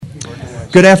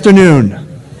Good afternoon.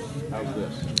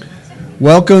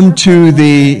 Welcome to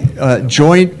the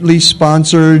jointly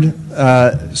sponsored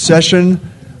session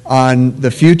on the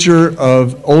future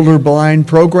of older blind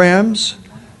programs.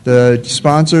 The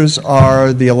sponsors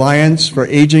are the Alliance for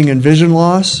Aging and Vision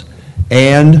Loss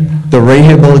and the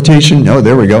Rehabilitation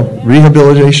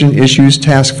Issues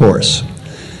Task Force.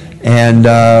 And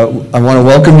I want to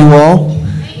welcome you all.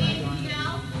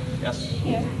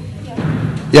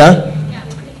 Yeah?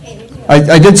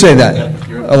 I did say that.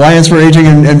 Alliance for Aging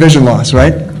and Vision Loss,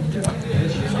 right?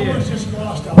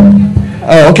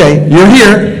 Oh, okay. You're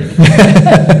here.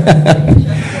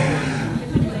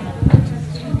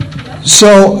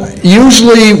 So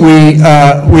usually we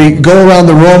go around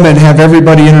the room and have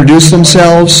everybody introduce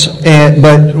themselves,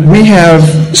 but we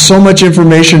have so much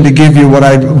information to give you. What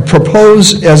I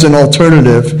propose as an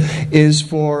alternative is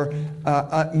for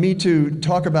me to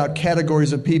talk about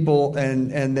categories of people,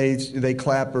 and they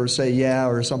clap or say yeah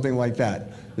or something like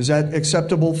that. Is that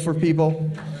acceptable for people?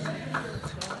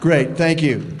 Great, thank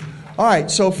you. All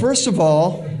right, so first of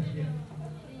all,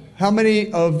 how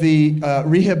many of the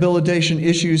Rehabilitation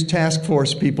Issues Task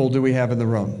Force people do we have in the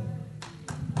room?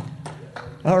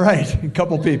 All right, a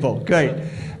couple people, great.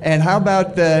 And how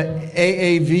about the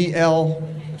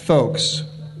AAVL folks?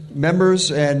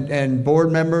 Members and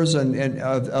board members and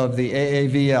of the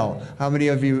AAVL. How many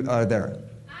of you are there?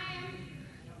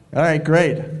 All right,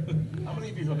 great. How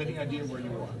many of you have any idea where you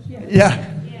are? Yeah.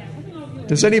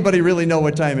 Does anybody really know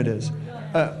what time it is?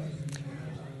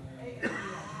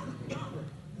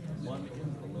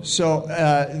 So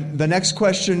the next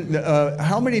question,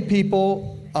 how many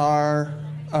people are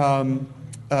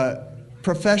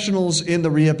professionals in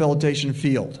the rehabilitation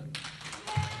field?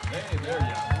 Hey, there you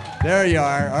are. There you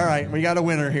are. All right, we got a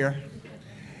winner here.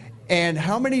 And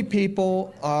how many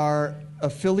people are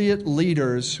affiliate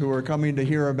leaders who are coming to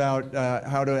hear about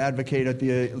how to advocate at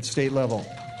the state level?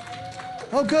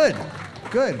 Oh, good.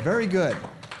 Good. Very good.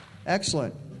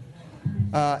 Excellent.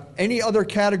 Any other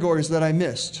categories that I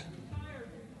missed?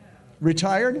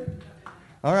 Retired?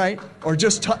 All right. Or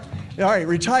just, all right,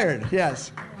 retired,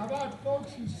 yes. How about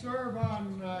folks who serve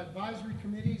on advisory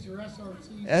committees or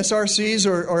SRCs? SRCs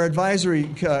or advisory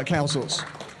councils.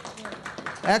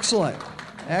 Excellent.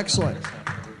 Excellent.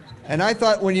 And I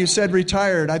thought when you said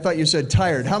retired, I thought you said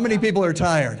tired. How many people are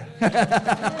tired?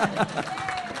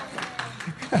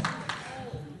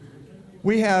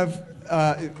 We have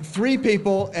 3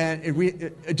 people, and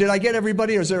did I get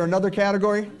everybody, or is there another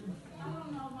category?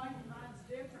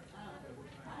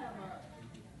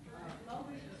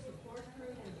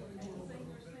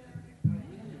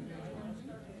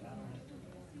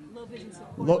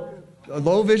 A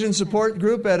low vision support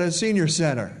group at a senior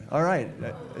center. All right.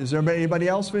 Is there anybody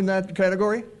else in that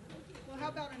category? Well, how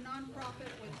about a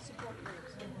nonprofit with support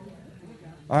groups?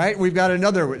 All right. We've got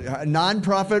another a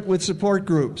nonprofit with support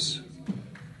groups.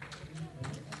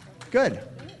 Good.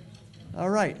 All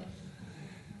right.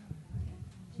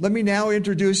 Let me now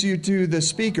introduce you to the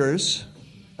speakers.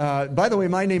 By the way,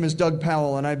 my name is Doug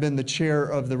Powell, and I've been the chair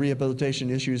of the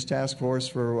Rehabilitation Issues Task Force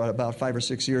for about 5 or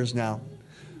 6 years now.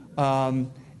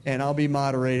 And I'll be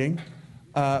moderating.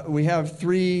 We have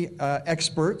 3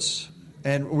 experts,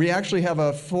 and we actually have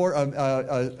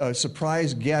a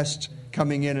surprise guest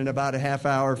coming in about a half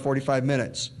hour, 45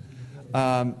 minutes.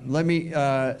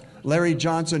 Larry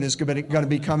Johnson is going to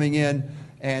be coming in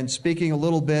and speaking a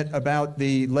little bit about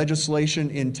the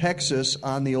legislation in Texas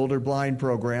on the older blind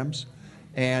programs,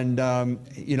 and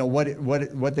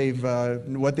what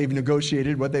they've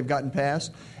negotiated, what they've gotten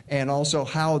passed, and also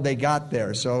how they got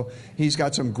there. So he's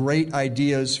got some great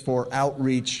ideas for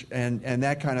outreach and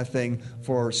that kind of thing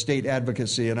for state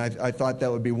advocacy, and I thought that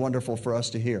would be wonderful for us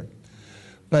to hear.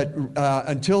 But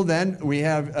until then, we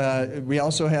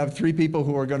also have 3 people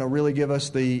who are going to really give us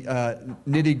the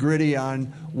nitty-gritty on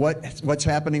what's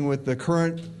happening with the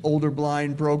current older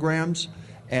blind programs,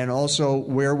 and also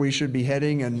where we should be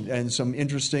heading, and some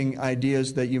interesting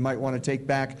ideas that you might want to take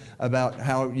back about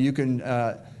how you can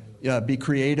be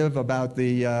creative about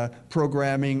the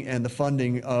programming and the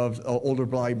funding of older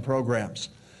blind programs.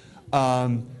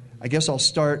 I guess I'll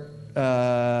start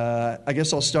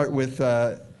with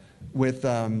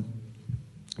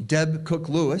Deb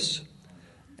Cook-Lewis,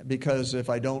 because if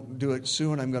I don't do it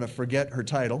soon, I'm going to forget her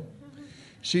title.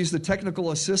 She's the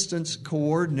Technical Assistance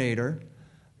Coordinator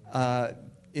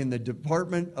in the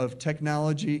Department of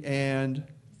Technology and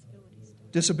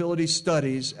Disability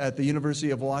Studies at the University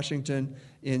of Washington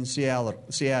in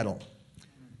Seattle.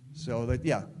 So that,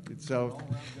 yeah. So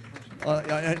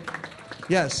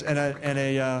yes, and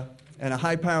a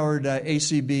high-powered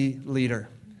ACB leader.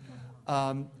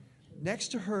 Next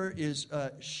to her is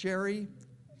Sherry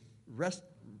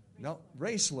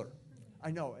Raisler.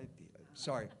 I know.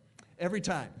 Sorry. Every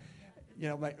time. You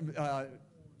know, my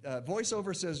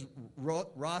voiceover says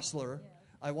Rossler.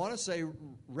 I want to say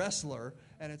wrestler,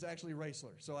 and it's actually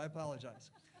Raisler, so I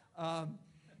apologize.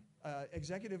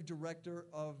 Executive Director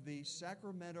of the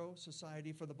Sacramento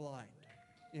Society for the Blind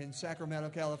in Sacramento,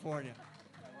 California.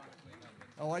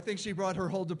 Oh, I think she brought her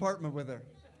whole department with her.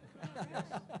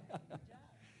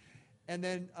 And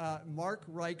then Mark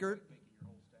Reichert,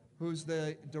 who's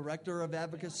the Director of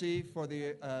Advocacy for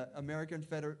the American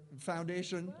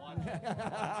Foundation.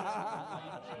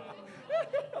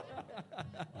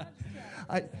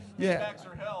 Backs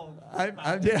are held.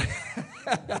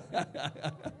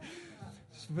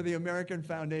 For the American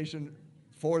Foundation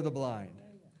for the Blind.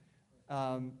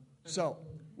 So,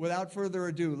 without further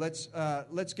ado,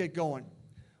 let's get going.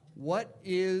 What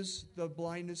is the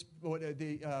blindness?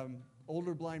 The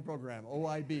Older Blind Program,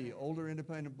 OIB, Older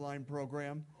Independent Blind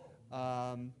Program,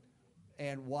 and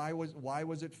why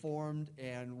was it formed,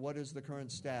 and what is the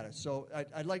current status? So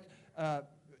I'd like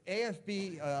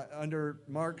AFB under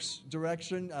Mark's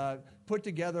direction put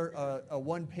together a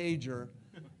one-pager,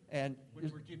 and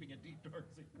Which we're keeping a deep, dark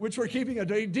secret. Which we're keeping a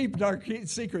deep, dark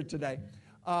secret today.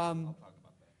 I'll talk about that.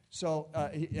 So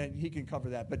and he can cover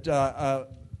that, but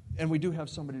and we do have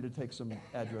somebody to take some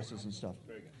addresses and stuff.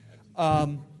 Very good.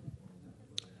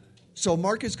 So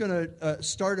Mark is going to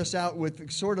start us out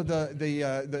with sort of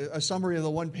a summary of the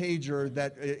one-pager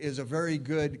that is a very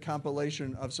good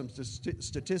compilation of some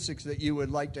statistics that you would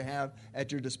like to have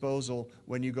at your disposal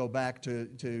when you go back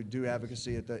to do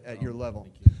advocacy at your level.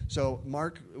 So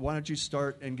Mark, why don't you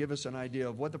start and give us an idea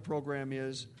of what the program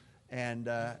is and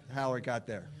how it got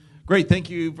there. Great. Thank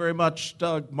you very much,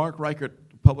 Doug. Mark Reichert,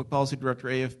 Public Policy Director,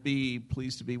 AFB.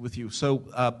 Pleased to be with you. So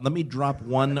let me drop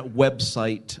one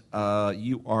website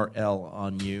URL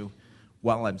on you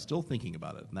while I'm still thinking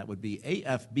about it, and that would be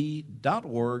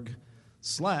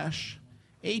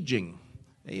afb.org/aging.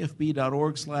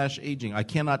 afb.org/aging. I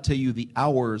cannot tell you the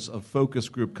hours of focus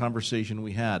group conversation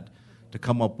we had to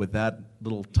come up with that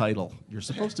little title. You're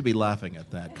supposed to be laughing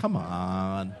at that. Come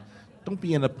on. Don't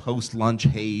be in a post-lunch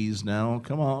haze now.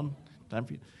 Come on. Time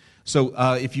for you. So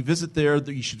if you visit there,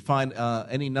 you should find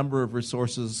any number of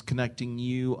resources connecting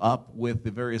you up with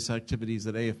the various activities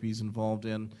that AFB is involved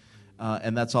in.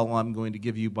 And that's all I'm going to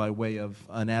give you by way of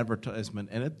an advertisement.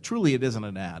 And it isn't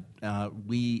an ad.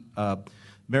 We,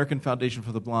 American Foundation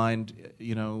for the Blind,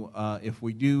 if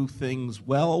we do things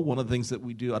well, one of the things that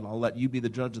we do, and I'll let you be the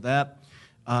judge of that,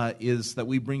 is that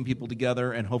we bring people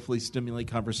together and hopefully stimulate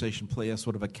conversation, play a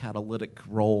sort of a catalytic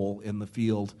role in the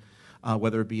field,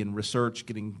 whether it be in research,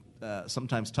 getting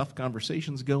sometimes tough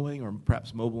conversations going, or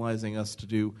perhaps mobilizing us to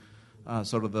do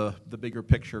sort of the bigger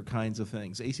picture kinds of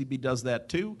things. ACB does that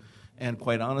too, and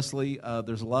quite honestly,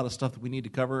 there's a lot of stuff that we need to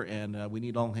cover, and we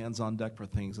need all hands on deck for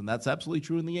things, and that's absolutely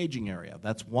true in the aging area.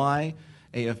 That's why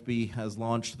AFB has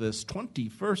launched this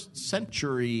 21st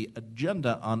Century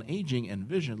Agenda on Aging and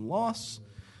Vision Loss,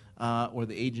 or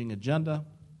the Aging Agenda.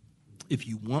 If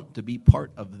you want to be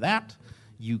part of that,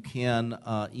 you can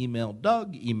email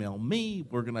Doug, email me.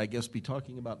 We're going to, I guess, be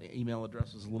talking about email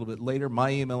addresses a little bit later.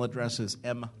 My email address is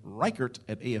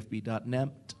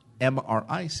mreichert@afb.net,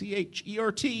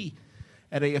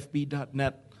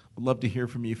 MRICHERT@afb.net. Would love to hear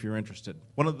from you if you're interested.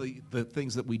 One of the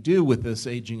things that we do with this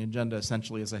aging agenda,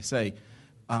 essentially, as I say,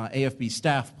 AFB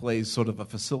staff plays sort of a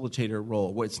facilitator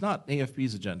role. Well, it's not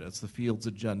AFB's agenda, it's the field's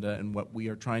agenda, and what we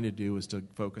are trying to do is to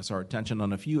focus our attention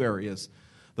on a few areas,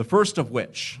 the first of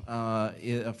which,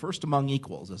 first among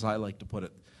equals, as I like to put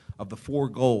it, of the four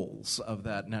goals of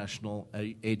that national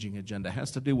aging agenda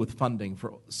has to do with funding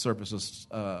for services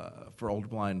for older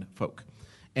blind folk.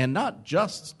 And not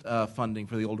just funding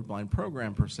for the Older Blind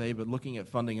Program per se, but looking at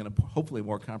funding in a hopefully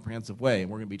more comprehensive way.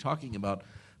 And we're going to be talking about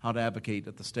how to advocate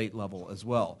at the state level as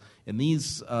well. In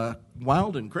these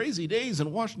wild and crazy days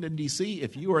in Washington, D.C.,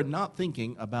 if you are not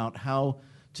thinking about how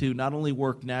to not only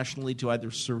work nationally to either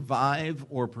survive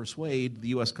or persuade the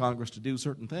U.S. Congress to do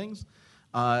certain things,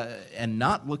 and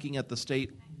not looking at the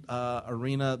state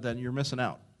arena, then you're missing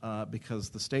out, because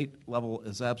the state level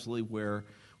is absolutely where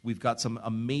we've got some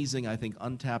amazing, I think,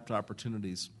 untapped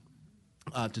opportunities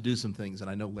to do some things, and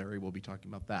I know Larry will be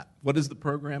talking about that. What is the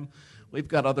program? We've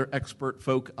got other expert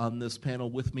folk on this panel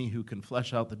with me who can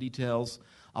flesh out the details.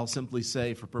 I'll simply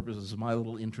say, for purposes of my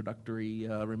little introductory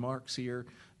remarks here,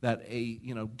 that a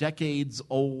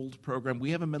decades-old program.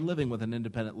 We haven't been living with an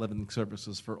independent living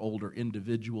services for older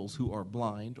individuals who are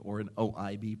blind, or an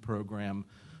OIB program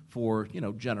for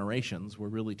generations. We're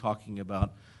really talking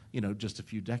about just a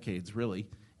few decades, really.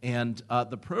 And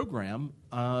the program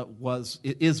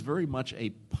is very much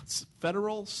a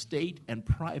federal, state, and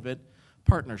private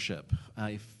partnership,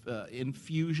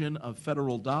 infusion of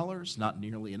federal dollars, not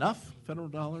nearly enough federal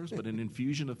dollars, but an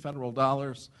infusion of federal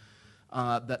dollars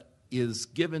that is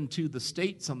given to the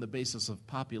states on the basis of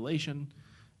population,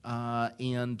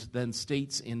 and then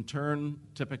states in turn,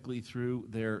 typically through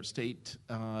their state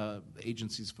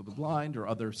agencies for the blind or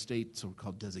other state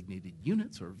so-called designated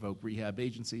units or voc rehab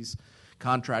agencies,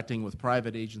 contracting with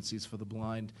private agencies for the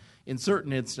blind. In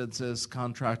certain instances,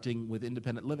 contracting with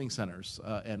independent living centers.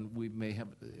 And we may have,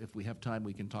 if we have time,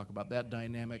 we can talk about that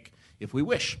dynamic if we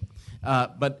wish.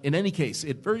 But in any case,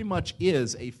 it very much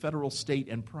is a federal, state,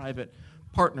 and private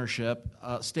partnership.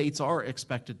 States are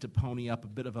expected to pony up a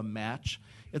bit of a match.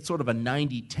 It's sort of a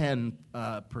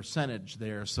 90-10 percentage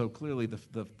there, so clearly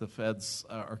the feds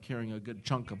are carrying a good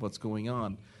chunk of what's going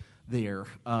on there.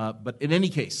 But in any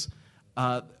case,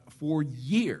 for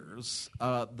years,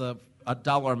 a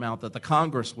dollar amount that the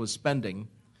Congress was spending,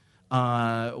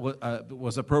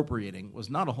 was appropriating, was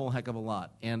not a whole heck of a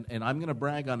lot. And I'm going to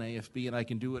brag on AFB, and I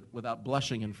can do it without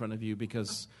blushing in front of you,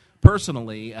 because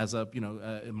personally, as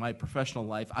in my professional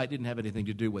life, I didn't have anything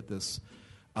to do with this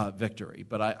victory.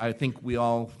 But I think we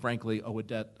all, frankly, owe a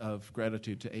debt of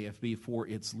gratitude to AFB for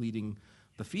its leading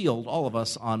the field, all of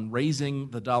us, on raising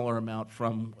the dollar amount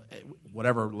from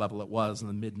whatever level it was in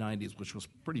the mid-'90s, which was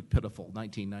pretty pitiful,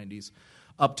 1990s,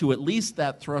 up to at least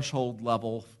that threshold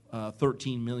level,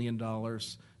 $13 million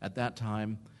at that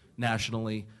time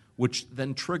nationally, which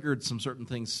then triggered some certain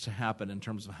things to happen in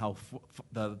terms of how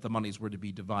the monies were to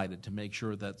be divided, to make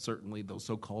sure that certainly those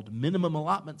so-called minimum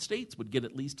allotment states would get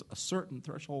at least a certain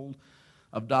threshold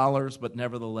of dollars, but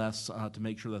nevertheless to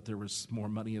make sure that there was more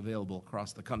money available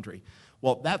across the country.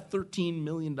 Well, that $13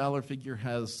 million figure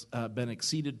has been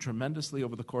exceeded tremendously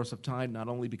over the course of time, not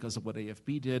only because of what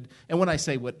AFB did, and when I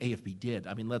say what AFB did,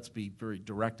 I mean, let's be very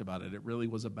direct about it. It really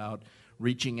was about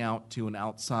reaching out to an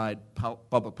outside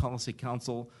public policy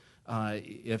council.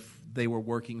 If they were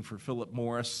working for Philip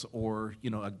Morris or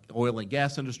an oil and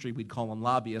gas industry, we'd call them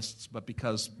lobbyists. But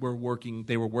because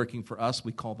they were working for us,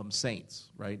 we call them saints,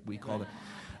 right? We call them.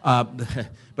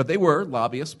 But they were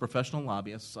lobbyists, professional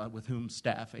lobbyists, with whom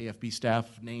AFB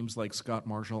staff, names like Scott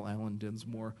Marshall, Alan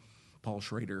Dinsmore, Paul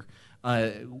Schrader,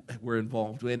 were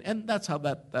involved in. And that's how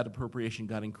that appropriation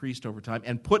got increased over time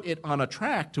and put it on a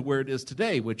track to where it is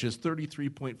today, which is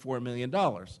 $33.4 million.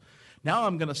 Now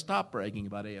I'm going to stop bragging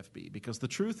about AFB, because the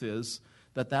truth is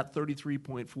that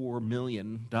 $33.4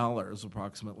 million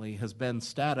approximately has been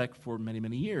static for many,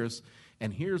 many years.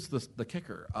 And here's the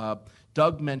kicker.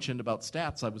 Doug mentioned about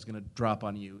stats I was going to drop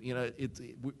on you.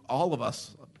 All of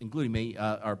us, including me,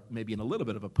 are maybe in a little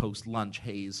bit of a post-lunch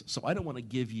haze, so I don't want to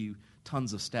give you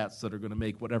tons of stats that are going to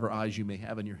make whatever eyes you may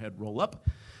have in your head roll up.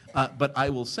 But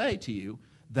I will say to you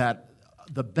that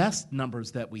the best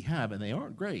numbers that we have, and they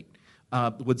aren't great,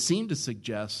 would seem to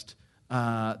suggest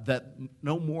that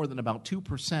no more than about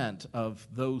 2% of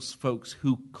those folks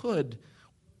who could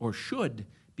or should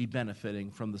be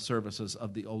benefiting from the services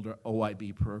of the older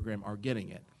OIB program are getting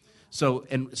it. So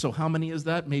how many is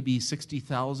that? Maybe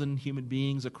 60,000 human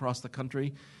beings across the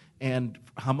country. And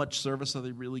how much service are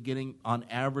they really getting? On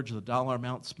average, the dollar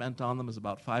amount spent on them is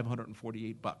about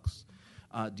 $548.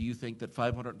 Do you think that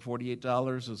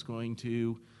 $548 is going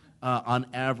to on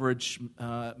average,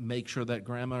 make sure that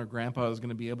grandma or grandpa is going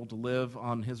to be able to live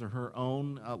on his or her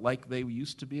own like they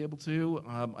used to be able to?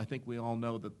 I think we all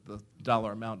know that the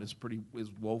dollar amount is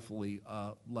woefully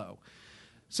low.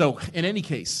 So in any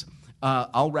case,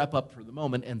 I'll wrap up for the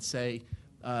moment and say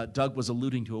Doug was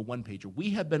alluding to a one-pager. We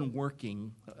have been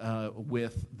working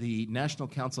with the National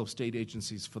Council of State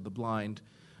Agencies for the Blind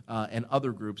and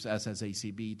other groups, as has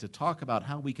ACB, to talk about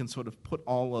how we can sort of put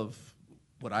all of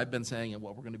what I've been saying and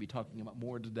what we're going to be talking about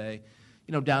more today,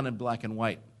 down in black and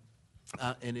white.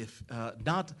 And if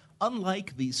not,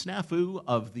 unlike the snafu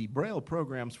of the Braille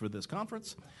programs for this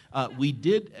conference, we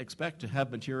did expect to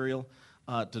have material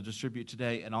to distribute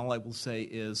today, and all I will say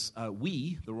is the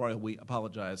royal we,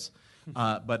 apologize.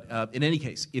 But in any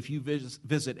case, if you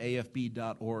visit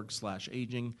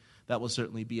afb.org/aging, that will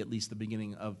certainly be at least the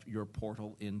beginning of your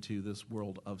portal into this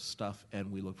world of stuff,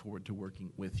 and we look forward to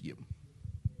working with you.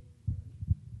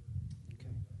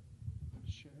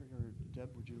 Deb,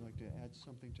 would you like to add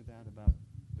something to that about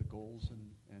the goals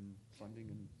and funding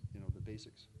and the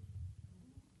basics?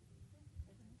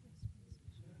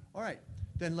 All right,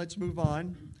 then let's move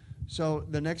on. So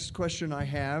the next question I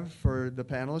have for the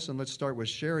panelists, and let's start with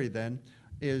Sherry then,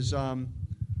 is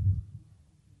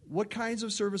what kinds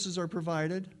of services are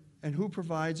provided and who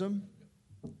provides them?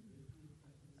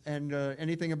 And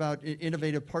anything about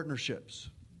innovative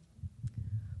partnerships?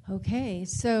 Okay,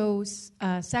 so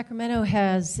Sacramento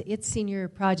has its senior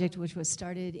project, which was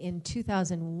started in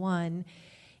 2001,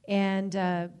 and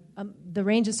the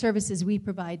range of services we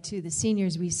provide to the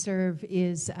seniors we serve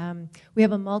is we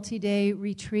have a multi-day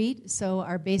retreat. So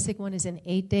our basic one is an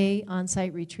 8-day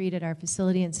on-site retreat at our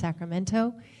facility in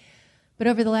Sacramento. But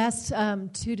over the last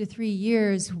 2 to 3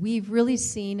 years, we've really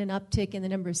seen an uptick in the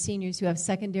number of seniors who have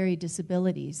secondary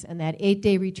disabilities. And that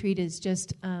 8-day retreat is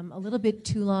just a little bit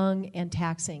too long and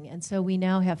taxing. And so we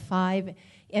now have 5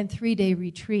 and 3-day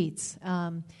retreats.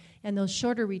 And those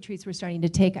shorter retreats we're starting to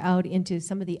take out into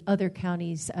some of the other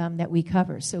counties that we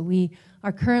cover. So we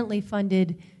are currently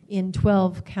funded in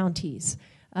 12 counties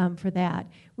for that.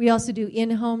 We also do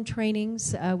in-home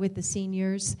trainings with the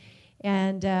seniors.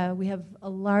 And we have a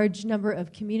large number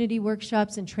of community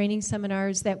workshops and training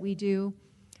seminars that we do.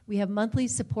 We have monthly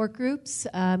support groups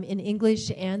in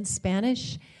English and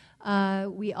Spanish.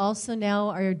 We also now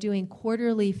are doing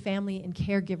quarterly family and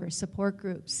caregiver support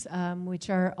groups, which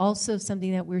are also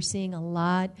something that we're seeing a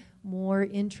lot more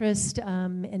interest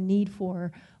and need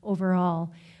for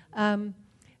overall.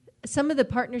 Some of the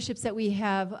partnerships that we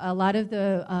have, a lot of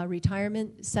the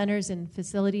retirement centers and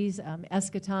facilities,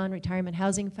 Eschaton, Retirement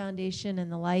Housing Foundation,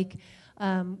 and the like,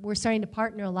 we're starting to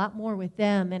partner a lot more with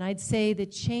them. And I'd say the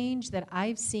change that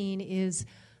I've seen is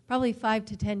probably 5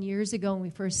 to 10 years ago when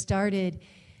we first started,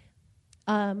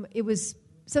 it was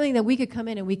something that we could come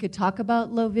in and we could talk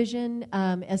about low vision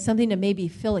as something to maybe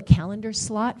fill a calendar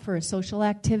slot for a social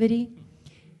activity.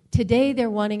 Today, they're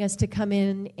wanting us to come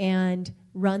in and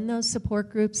run those support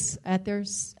groups at their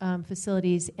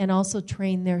facilities and also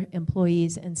train their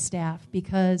employees and staff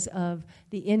because of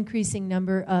the increasing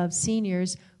number of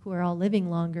seniors who are all living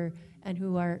longer and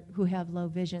who have low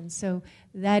vision. So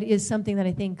that is something that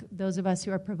I think those of us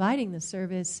who are providing the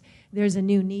service, there's a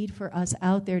new need for us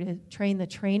out there to train the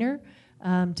trainer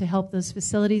to help those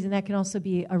facilities, and that can also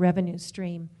be a revenue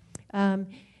stream.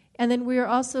 And then we are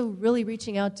also really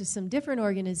reaching out to some different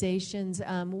organizations.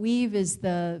 WEAVE is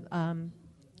the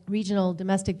Regional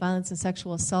Domestic Violence and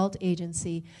Sexual Assault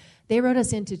Agency. They wrote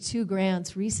us into 2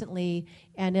 grants recently,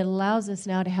 and it allows us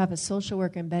now to have a social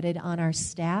worker embedded on our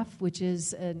staff, which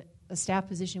is a staff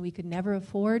position we could never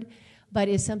afford, but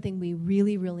is something we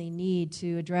really, really need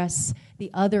to address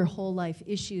the other whole life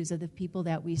issues of the people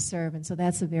that we serve. And so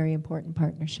that's a very important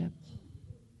partnership.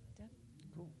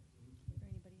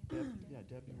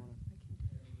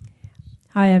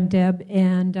 Hi, I'm Deb,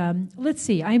 and let's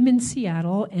see, I'm in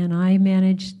Seattle, and I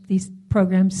manage these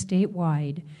programs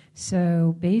statewide.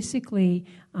 So basically,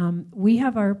 we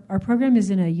have our program is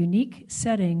in a unique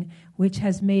setting, which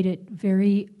has made it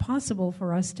very possible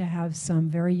for us to have some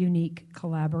very unique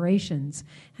collaborations.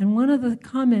 And one of the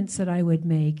comments that I would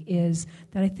make is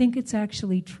that I think it's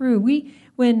actually true.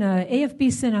 When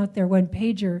AFB sent out their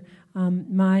one-pager,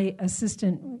 my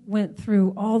assistant went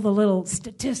through all the little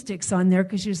statistics on there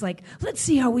because she was like, let's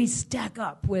see how we stack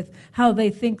up with how they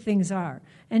think things are.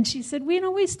 And she said,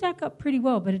 we stack up pretty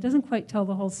well, but it doesn't quite tell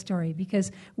the whole story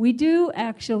because we do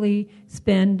actually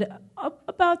spend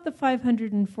about the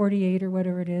 $548 or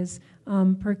whatever it is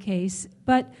per case,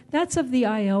 but that's of the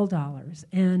IL dollars.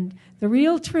 And the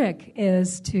real trick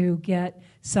is to get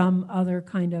some other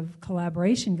kind of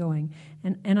collaboration going.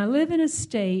 And I live in a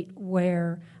state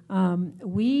where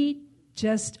we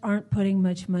just aren't putting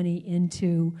much money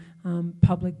into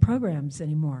public programs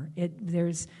anymore.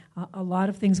 There's a lot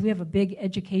of things. We have a big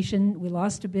education. We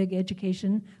lost a big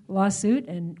education lawsuit,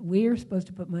 and we're supposed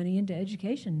to put money into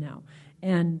education now,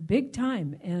 and big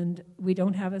time. And we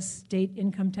don't have a state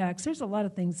income tax. There's a lot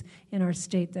of things in our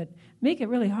state that make it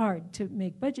really hard to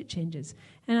make budget changes.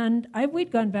 And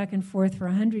we'd gone back and forth for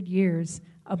 100 years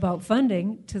about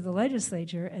funding to the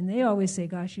legislature, and they always say,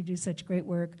 gosh, you do such great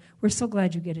work. We're so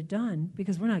glad you get it done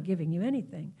because we're not giving you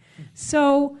anything.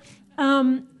 So,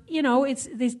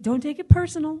 they don't take it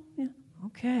personal. Yeah,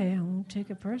 okay, I won't take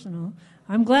it personal.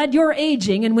 I'm glad you're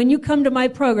aging, and when you come to my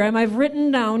program, I've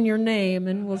written down your name,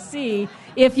 and we'll see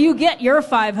if you get your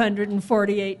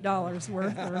 $548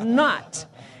 worth or not.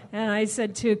 And I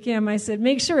said to Kim,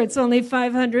 make sure it's only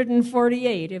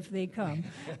 $548 if they come.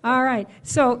 All right.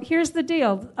 So here's the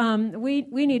deal.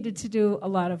 We needed to do a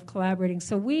lot of collaborating.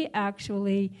 So we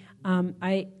actually,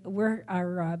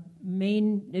 our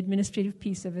main administrative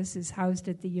piece of us is housed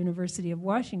at the University of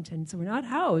Washington. So we're not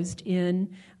housed in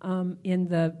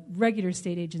the regular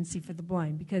state agency for the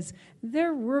blind because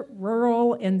they're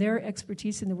rural and their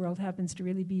expertise in the world happens to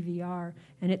really be VR,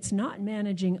 and it's not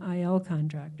managing IL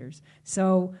contractors.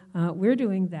 So we're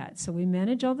doing that. So we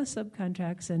manage all the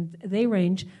subcontracts, and they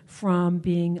range from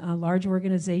being large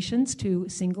organizations to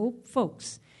single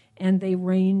folks. and they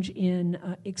range in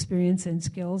experience and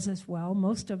skills as well.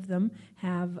 Most of them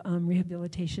have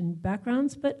rehabilitation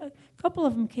backgrounds, but a couple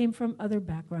of them came from other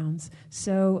backgrounds.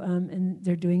 So, and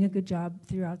they're doing a good job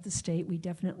throughout the state. We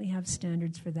definitely have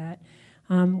standards for that.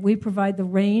 We provide the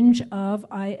range of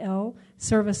IL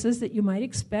services that you might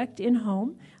expect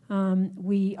in-home.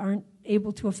 We aren't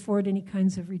able to afford any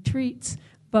kinds of retreats,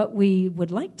 but we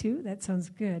would like to. That sounds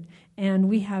good. And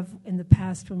we have in the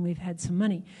past when we've had some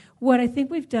money. What I think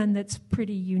we've done that's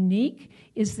pretty unique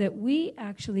is that we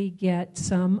actually get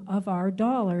some of our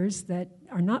dollars that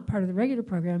are not part of the regular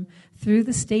program through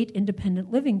the State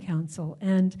Independent Living Council.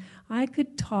 And I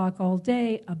could talk all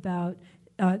day about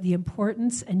the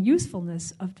importance and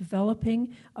usefulness of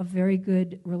developing a very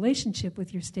good relationship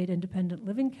with your State Independent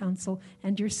Living Council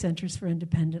and your Centers for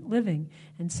Independent Living.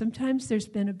 And sometimes there's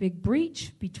been a big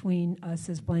breach between us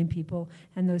as blind people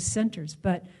and those centers,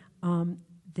 but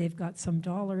they've got some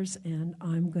dollars and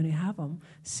I'm going to have them.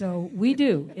 So we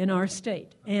do in our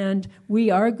state, and we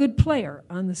are a good player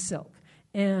on the Silk.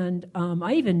 And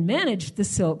I even managed the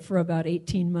Silk for about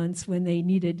 18 months when they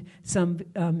needed some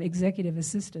executive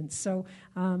assistance. So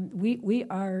we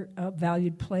are a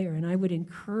valued player, and I would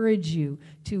encourage you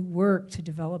to work to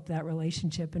develop that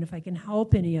relationship. And if I can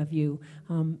help any of you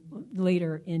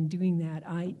later in doing that,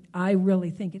 I really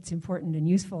think it's important and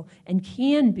useful and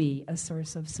can be a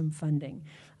source of some funding.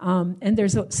 And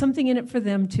there's something in it for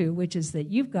them, too, which is that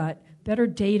you've got better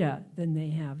data than they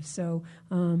have. So,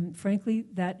 frankly,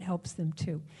 that helps them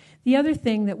too. The other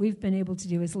thing that we've been able to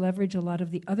do is leverage a lot of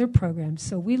the other programs.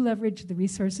 So we leverage the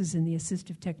resources in the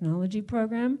Assistive Technology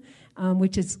program,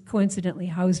 which is coincidentally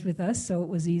housed with us, so it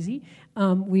was easy.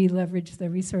 We leverage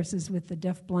the resources with the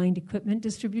Deaf-Blind Equipment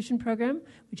Distribution program,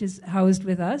 which is housed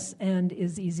with us and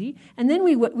is easy. And then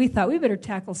we thought we better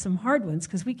tackle some hard ones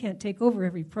because we can't take over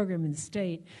every program in the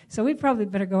state. So we probably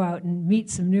better go out and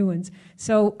meet some new ones.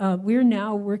 So we're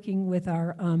now working with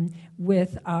our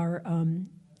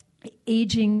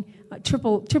aging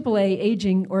AAA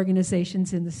aging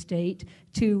organizations in the state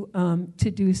to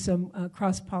do some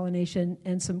cross-pollination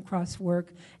and some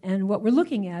cross-work. And what we're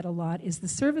looking at a lot is the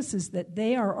services that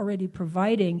they are already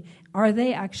providing. Are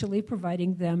they actually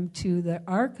providing them to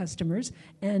our customers,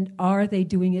 and are they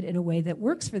doing it in a way that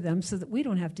works for them so that we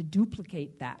don't have to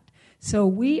duplicate that? So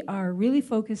we are really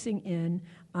focusing in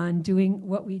on doing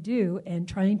what we do and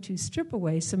trying to strip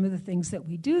away some of the things that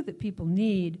we do that people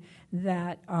need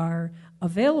that are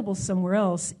available somewhere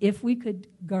else if we could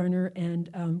garner and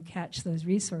catch those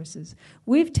resources.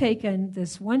 We've taken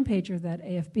this one-pager that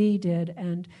AFB did,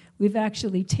 and we've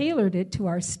actually tailored it to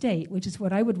our state, which is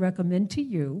what I would recommend to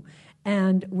you.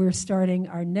 And we're starting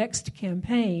our next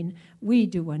campaign. We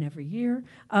do one every year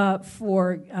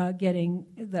for getting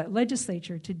the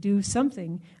legislature to do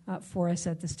something for us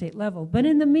at the state level. But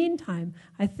in the meantime,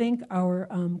 I think our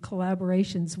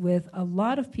collaborations with a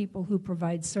lot of people who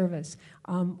provide service,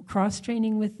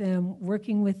 cross-training with them,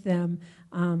 working with them,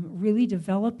 really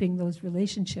developing those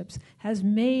relationships has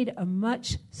made a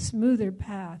much smoother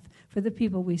path for the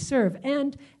people we serve,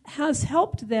 and has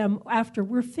helped them after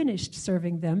we're finished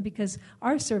serving them, because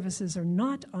our services are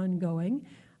not ongoing.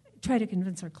 Try to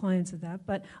convince our clients of that,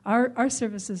 but our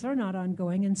services are not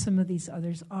ongoing, and some of these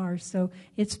others are. So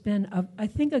it's been, I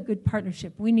think, a good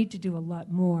partnership. We need to do a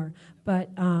lot more, but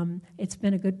it's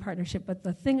been a good partnership. But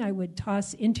the thing I would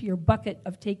toss into your bucket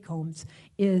of take-homes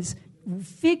is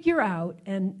figure out,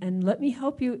 and let me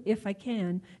help you if I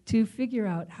can, to figure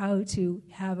out how to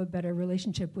have a better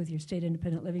relationship with your State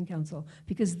Independent Living Council,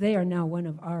 because they are now one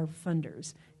of our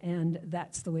funders, and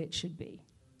that's the way it should be.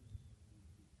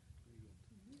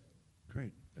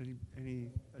 Great.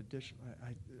 Any additional?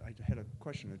 I had a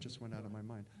question that just went out of my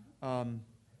mind.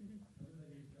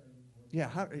 Yeah,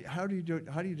 how do you do it?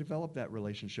 How do you develop that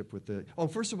relationship with the? Oh,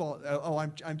 first of all,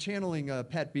 I'm channeling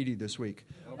Pat Beatty this week,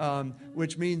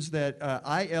 which means that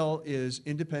IL is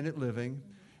Independent Living,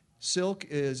 Silk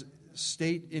is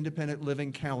State Independent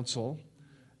Living Council,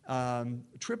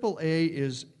 AAA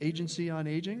is Agency on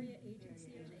Aging.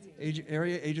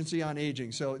 Area Agency on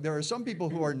Aging. So there are some people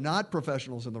who are not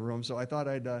professionals in the room, so I thought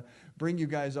I'd bring you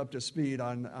guys up to speed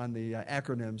on the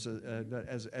acronyms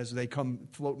as they come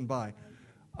floating by.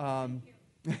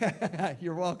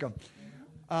 You're welcome.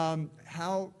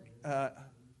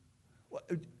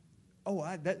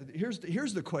 Here's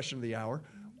the question of the hour.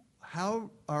 How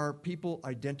are people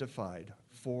identified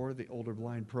for the Older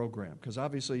Blind program? Because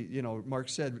obviously, Mark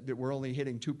said that we're only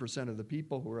hitting 2% of the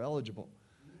people who are eligible.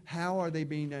 How are they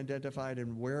being identified,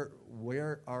 and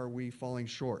where are we falling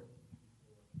short?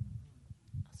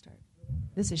 I'll start.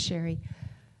 This is Sherry.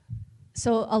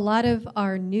 So a lot of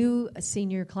our new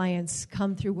senior clients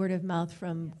come through word of mouth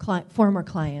from former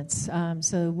clients.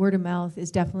 So word of mouth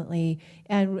is definitely,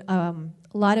 and a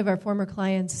lot of our former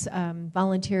clients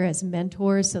volunteer as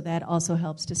mentors, so that also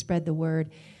helps to spread the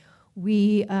word.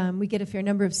 We get a fair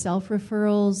number of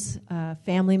self-referrals,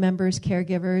 family members,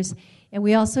 caregivers, and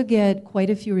we also get quite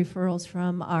a few referrals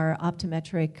from our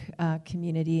optometric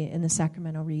community in the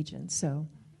Sacramento region. So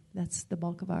that's the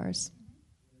bulk of ours.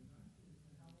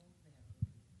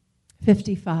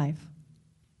 55.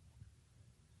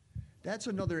 That's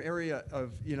another area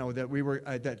of, that we were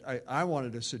that I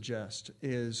wanted to suggest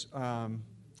is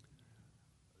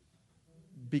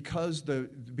because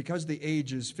the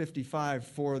age is 55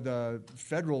 for the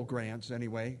federal grants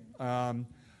anyway, to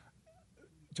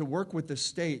work with the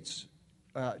states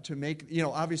to make,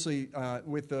 obviously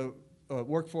with the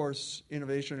Workforce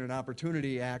Innovation and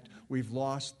Opportunity Act, we've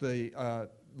lost the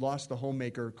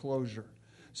homemaker closure,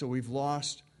 so we've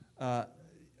lost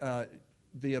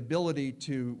the ability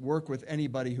to work with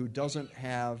anybody who doesn't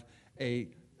have a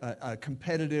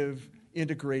competitive,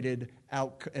 integrated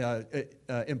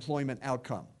employment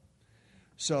outcome.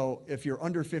 So if you're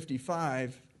under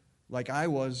 55, like I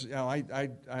was,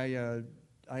 I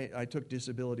took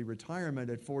disability retirement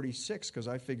at 46 because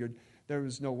I figured there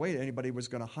was no way anybody was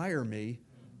going to hire me,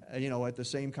 at the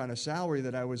same kind of salary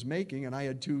that I was making, and I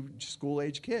had 2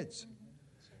 school-age kids.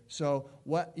 So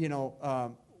what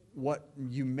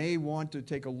you may want to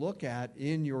take a look at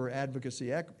in your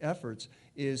advocacy efforts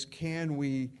is, can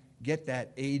we get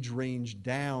that age range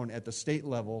down at the state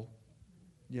level,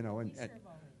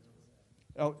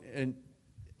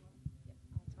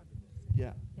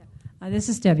 This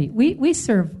is Debbie. We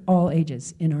serve all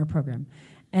ages in our program.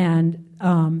 And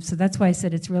so that's why I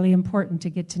said it's really important to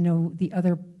get to know the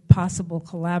other possible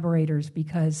collaborators,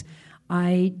 because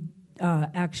I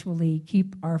actually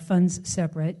keep our funds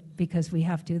separate because we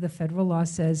have to. The federal law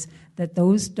says that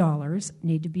those dollars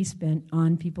need to be spent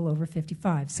on people over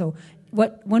 55. So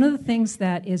one of the things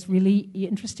that is really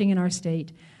interesting in our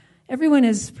state, everyone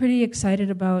is pretty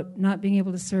excited about not being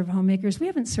able to serve homemakers. We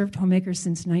haven't served homemakers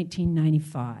since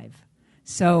 1995.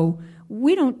 So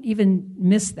we don't even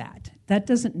miss that. That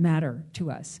doesn't matter to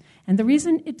us. And the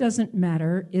reason it doesn't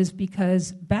matter is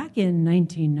because back in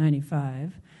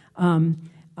 1995,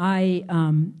 I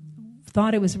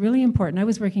thought it was really important. I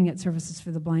was working at Services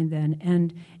for the Blind then,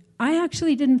 and I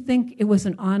actually didn't think it was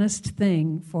an honest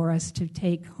thing for us to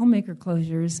take homemaker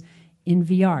closures in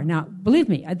VR. Now, believe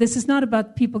me, this is not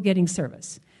about people getting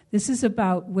service. This is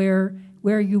about where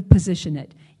you position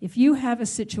it. If you have a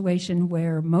situation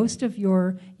where most of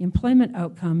your employment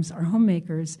outcomes are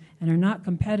homemakers and are not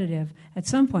competitive, at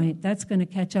some point that's going to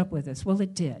catch up with us. Well,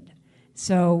 it did.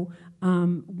 So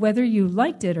whether you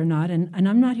liked it or not, and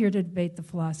I'm not here to debate the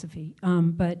philosophy,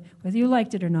 but whether you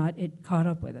liked it or not, it caught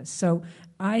up with us. So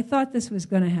I thought this was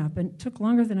going to happen. It took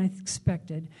longer than I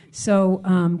expected, so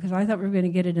because I thought we were going to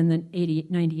get it in the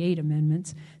 98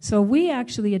 amendments. So we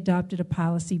actually adopted a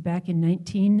policy back in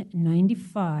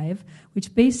 1995,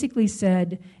 which basically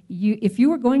said if you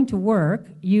were going to work,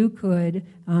 you could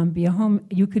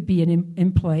be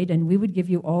employed, and we would give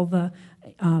you all the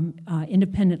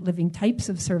independent living types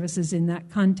of services in that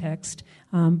context,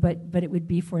 but it would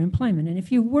be for employment. And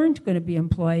if you weren't going to be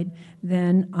employed,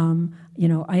 then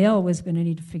IL was going to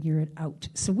need to figure it out.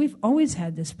 So we've always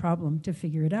had this problem to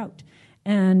figure it out.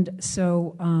 And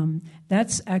so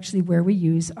that's actually where we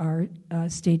use our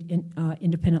state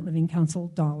independent living council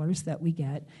dollars that we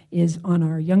get, is on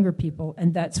our younger people.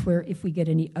 And that's where, if we get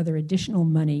any other additional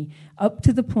money, up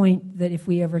to the point that if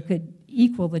we ever could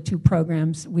equal the 2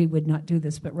 programs, we would not do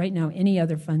this. But right now, any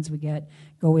other funds we get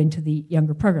go into the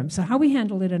younger program. So how we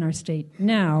handle it in our state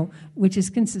now, which is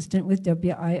consistent with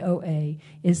WIOA,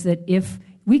 is that if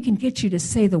we can get you to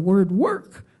say the word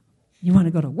work, you want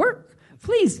to go to work,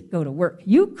 please go to work.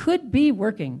 You could be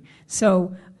working.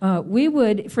 So we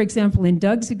would, for example, in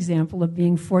Doug's example of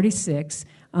being 46,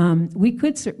 we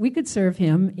could serve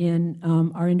him in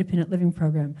our independent living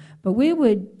program, but we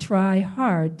would try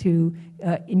hard to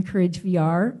encourage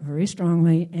VR very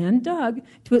strongly, and Doug,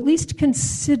 to at least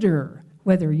consider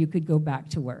whether you could go back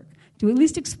to work, to at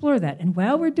least explore that. And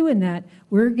while we're doing that,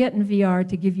 we're getting VR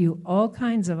to give you all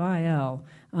kinds of IL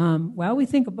while we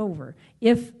think over.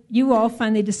 If you all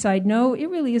finally decide, no, it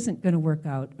really isn't going to work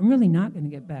out, I'm really not going to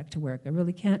get back to work, I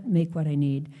really can't make what I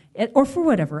need, or for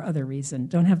whatever other reason,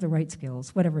 don't have the right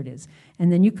skills, whatever it is,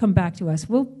 and then you come back to us,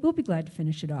 we'll be glad to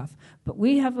finish it off. But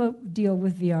we have a deal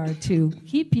with VR to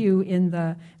keep you in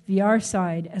the VR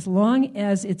side as long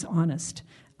as it's honest.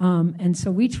 And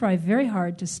so we try very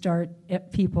hard to start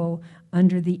at people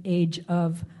under the age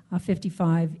of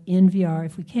 55 in VR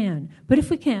if we can. But if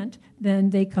we can't, then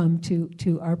they come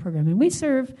to our program. And we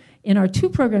serve, in our two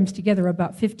programs together,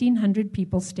 about 1,500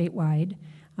 people statewide.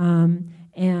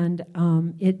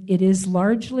 It is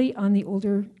largely on the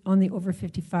over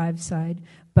 55 side,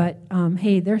 but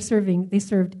hey, they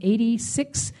served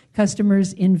 86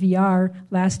 customers in VR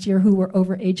last year who were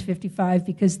over age 55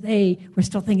 because they were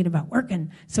still thinking about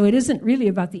working. So it isn't really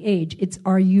about the age. It's,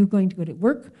 are you going to go to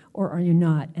work or are you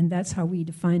not? And that's how we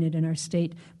define it in our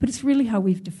state. But it's really how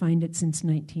we've defined it since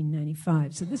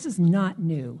 1995. So this is not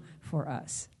new for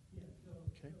us.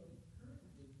 Okay.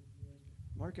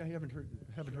 Mark, I haven't heard you.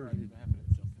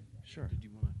 Sure. Did you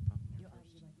want to?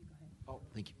 Oh,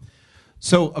 thank you.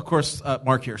 So, of course,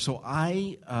 Mark here. So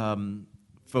I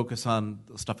focus on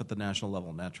stuff at the national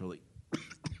level, naturally.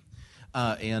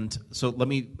 And so let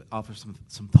me offer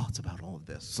some thoughts about all of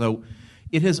this. So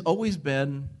it has always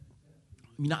been,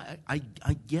 I mean,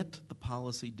 I get the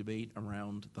policy debate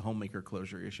around the homemaker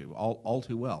closure issue all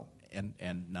too well.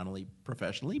 And not only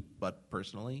professionally, but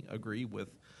personally agree with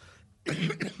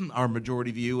our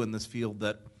majority view in this field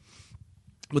that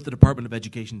what the Department of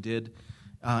Education did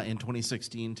in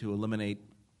 2016 to eliminate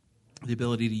the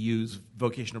ability to use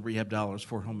vocational rehab dollars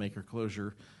for homemaker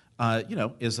closure,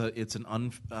 it's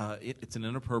an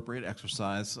inappropriate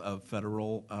exercise of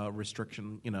federal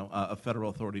restriction, of federal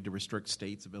authority to restrict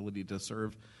states' ability to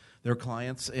serve their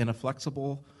clients in a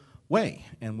flexible way,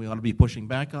 and we ought to be pushing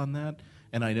back on that.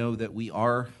 And I know that we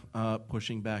are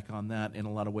pushing back on that in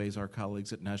a lot of ways. Our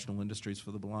colleagues at National Industries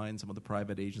for the Blind, some of the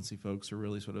private agency folks are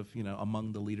really sort of,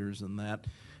 among the leaders in that,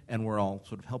 and we're all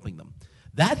sort of helping them.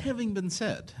 That having been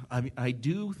said, I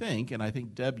do think, and I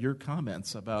think, Deb, your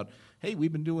comments about, hey,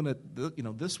 we've been doing it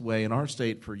this way in our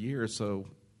state for years, so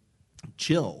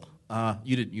chill.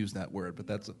 You didn't use that word, but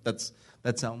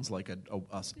that sounds like a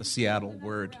Seattle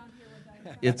word.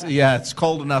 It's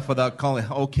cold enough without calling.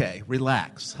 Okay,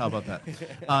 relax. How about that?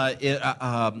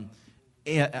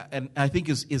 And I think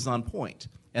is on point.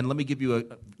 And let me give you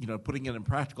putting it in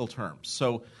practical terms.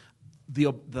 So,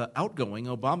 the outgoing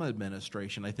Obama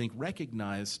administration, I think,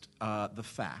 recognized the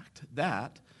fact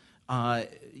that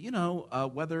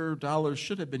whether dollars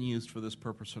should have been used for this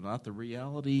purpose or not, the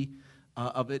reality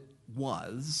of it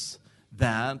was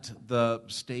that the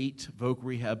state voc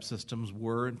rehab systems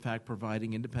were, in fact,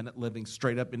 providing independent living,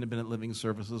 straight-up independent living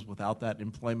services without that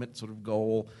employment sort of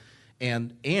goal.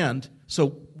 And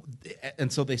so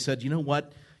they said, you know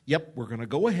what? Yep, we're going to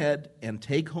go ahead and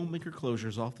take homemaker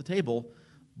closures off the table,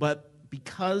 but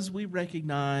because we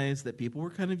recognize that people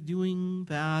were kind of doing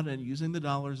that and using the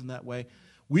dollars in that way,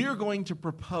 we are going to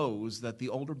propose that the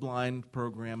older blind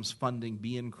program's funding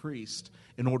be increased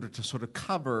in order to sort of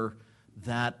cover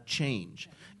that change.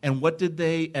 And what did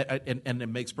they, and it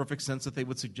makes perfect sense that they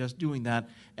would suggest doing that,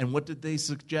 and what did they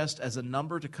suggest as a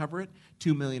number to cover it?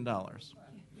 $2 million.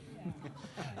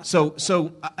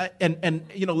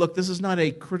 Look, this is not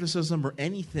a criticism or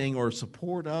anything or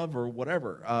support of or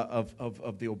whatever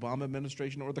of the Obama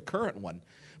administration or the current one.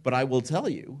 But I will tell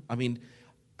you, I mean,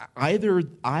 either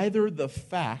the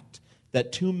fact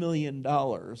that $2 million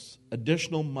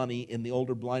additional money in the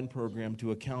older blind program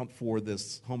to account for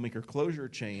this homemaker closure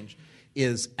change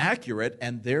is accurate,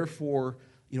 and therefore,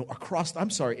 across, I'm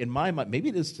sorry, in my mind, maybe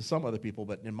it is to some other people,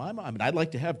 but in my mind, I mean, I'd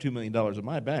like to have $2 million in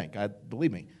my bank,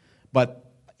 believe me, but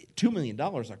 $2 million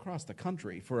across the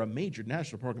country for a major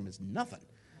national program is nothing.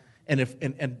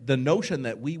 And the notion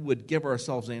that we would give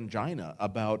ourselves angina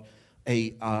about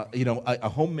a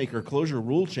homemaker closure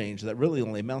rule change that really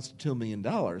only amounts to $2 million,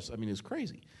 I mean, is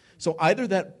crazy. So either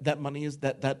that money is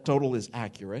that total is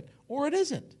accurate or it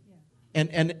isn't. Yeah.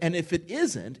 And if it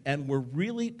isn't, and we're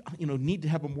really need to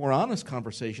have a more honest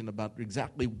conversation about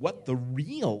exactly what the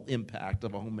real impact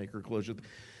of a homemaker closure,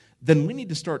 then we need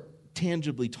to start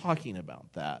tangibly talking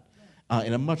about that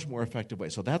in a much more effective way.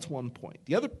 So that's one point.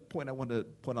 The other point I want to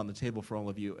put on the table for all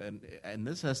of you, and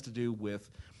this has to do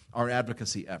with our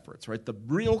advocacy efforts, right? The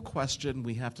real question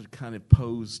we have to kind of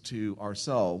pose to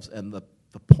ourselves, and the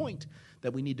point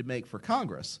that we need to make for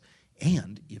Congress,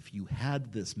 and if you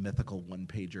had this mythical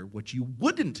one-pager, which you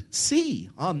wouldn't see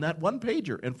on that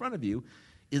one-pager in front of you,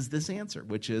 is this answer,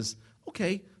 which is,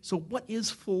 okay, so what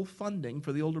is full funding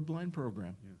for the older blind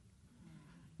program? Yeah.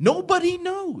 Nobody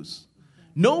knows.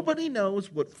 Nobody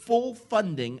knows what full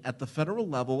funding at the federal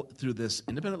level through this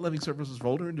Independent Living Services for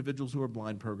Older Individuals Who Are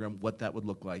Blind program, what that would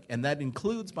look like. And that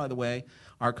includes, by the way,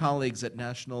 our colleagues at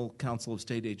National Council of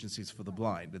State Agencies for the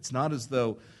Blind. It's not as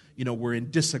though we're in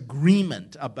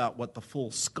disagreement about what the full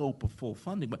scope of full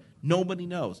funding, but nobody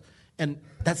knows. And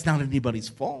that's not anybody's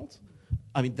fault.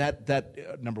 I mean,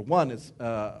 number one is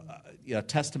a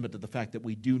testament to the fact that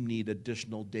we do need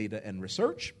additional data and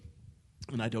research.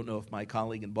 And I don't know if my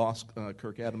colleague and boss,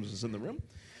 Kirk Adams, is in the room.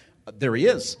 There he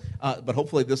is. But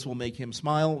hopefully this will make him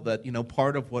smile that,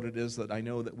 part of what it is that I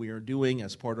know that we are doing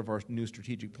as part of our new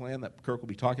strategic plan that Kirk will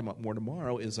be talking about more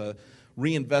tomorrow is a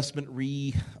reinvestment,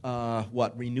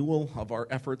 renewal of our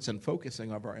efforts and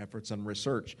focusing of our efforts on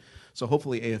research. So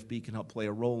hopefully AFB can help play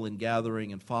a role in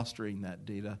gathering and fostering that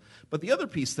data. But the other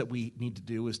piece that we need to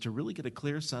do is to really get a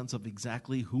clear sense of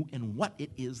exactly who and what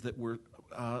it is that we're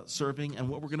serving and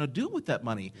what we're going to do with that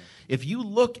money. If you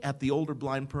look at the Older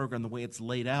Blind Program, the way it's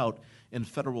laid out in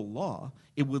federal law,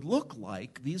 it would look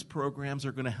like these programs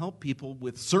are going to help people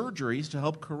with surgeries to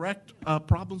help correct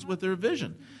problems with their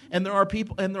vision. And there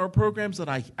are programs that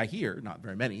I hear, not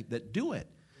very many, that do it.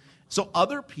 So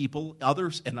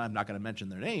others, and I'm not going to mention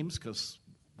their names because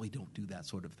we don't do that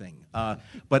sort of thing.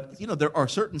 But there are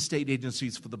certain state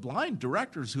agencies for the blind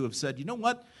directors who have said, you know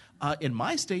what, in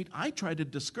my state, I try to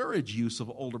discourage use of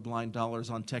older blind dollars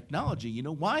on technology. You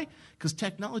know why? Because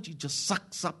technology just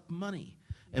sucks up money.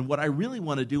 And what I really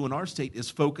want to do in our state is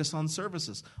focus on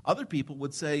services. Other people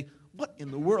would say, what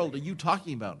in the world are you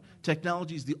talking about?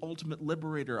 Technology is the ultimate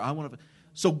liberator.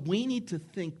 So we need to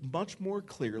think much more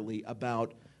clearly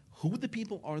about who the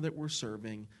people are that we're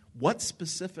serving, what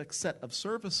specific set of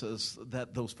services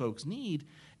that those folks need,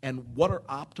 and what are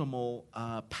optimal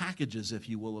packages, if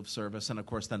you will, of service, and of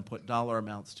course then put dollar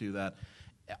amounts to that.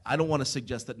 I don't want to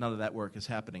suggest that none of that work is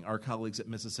happening. Our colleagues at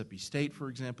Mississippi State, for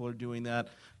example, are doing that.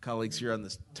 Colleagues here on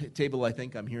this table, I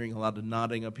think, I'm hearing a lot of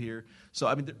nodding up here. So,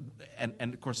 I mean,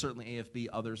 and of course, certainly AFB,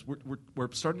 others,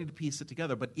 we're starting to piece it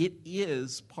together. But it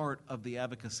is part of the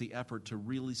advocacy effort to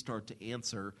really start to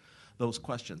answer those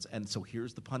questions. And so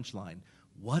here's the punchline.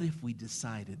 What if we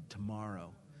decided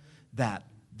tomorrow that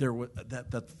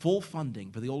that full funding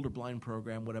for the Older Blind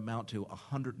Program would amount to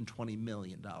 $120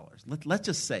 million? Let's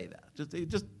just say that,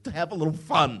 just to have a little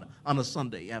fun on a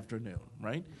Sunday afternoon,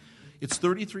 right? It's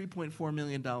 $33.4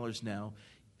 million now.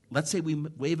 Let's say we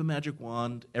wave a magic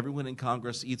wand. Everyone in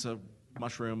Congress eats a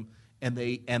mushroom, and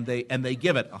they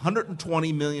give it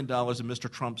 $120 million, and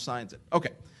Mr. Trump signs it.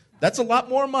 Okay, that's a lot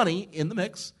more money in the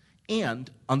mix.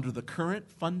 And under the current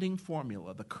funding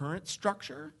formula, the current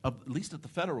structure, at least at the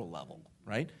federal level,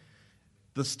 right,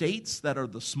 the states that are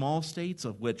the small states,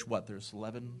 of which, there's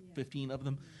 11, 15 of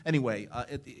them? Anyway,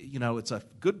 it's a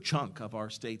good chunk of our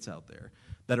states out there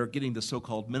that are getting the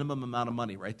so-called minimum amount of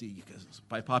money, right? Because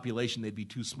by population, they'd be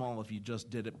too small if you just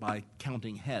did it by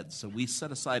counting heads. So we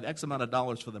set aside X amount of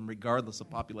dollars for them regardless of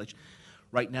population.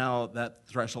 Right now, that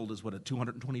threshold is, at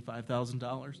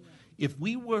 $225,000? If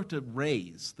we were to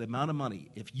raise the amount of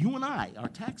money, if you and I, our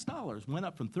tax dollars, went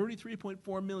up from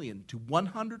 $33.4 million to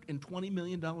 $120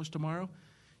 million tomorrow,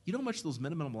 you know how much those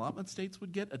minimum allotment states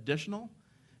would get additional?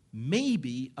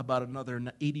 Maybe about another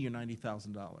 $80,000 or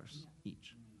 $90,000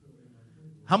 each.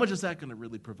 How much is that going to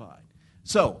really provide?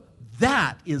 So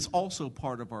that is also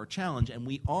part of our challenge, and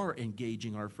we are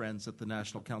engaging our friends at the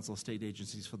National Council of State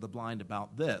Agencies for the Blind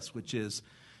about this, which is,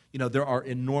 there are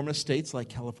enormous states like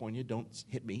California. Don't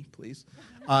hit me, please.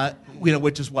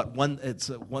 Which is it's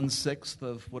 1/6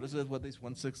 of what is it?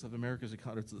 1/6 of America's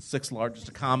economy. It's the sixth largest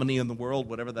economy in the world,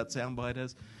 whatever that soundbite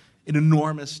is. An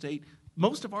enormous state.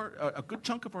 Most of a good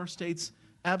chunk of our states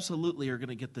absolutely are going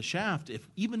to get the shaft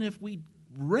even if we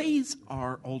raise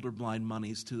our older blind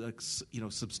monies to a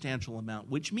substantial amount,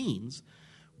 which means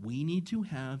we need to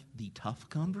have the tough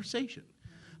conversation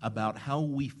about how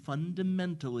we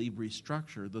fundamentally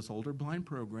restructure this older blind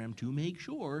program to make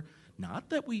sure not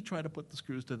that we try to put the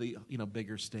screws to the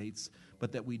bigger states,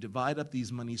 but that we divide up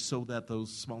these monies so that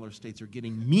those smaller states are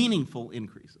getting meaningful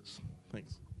increases.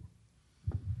 Thanks.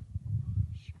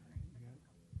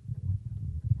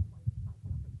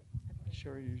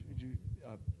 Sherry,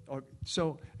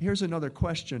 so here's another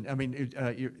question. I mean,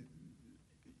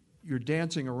 you're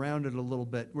dancing around it a little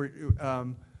bit.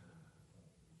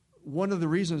 One of the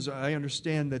reasons I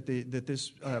understand that this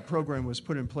program was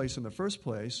put in place in the first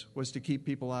place was to keep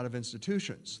people out of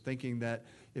institutions, thinking that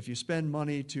if you spend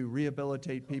money to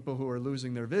rehabilitate people who are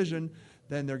losing their vision,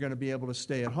 then they're going to be able to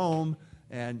stay at home.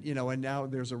 And and now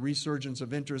there's a resurgence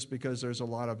of interest because there's a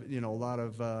lot of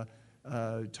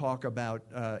talk about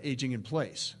aging in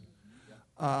place.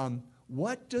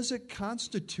 What does it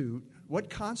constitute? What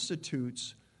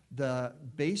constitutes the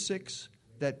basics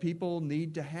that people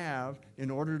need to have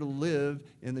in order to live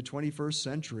in the 21st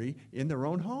century in their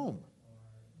own home?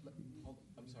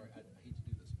 I'm sorry, I hate to do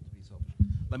this, to be selfish.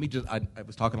 let me just, I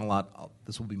was talking a lot.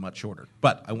 This will be much shorter.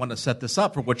 But I want to set this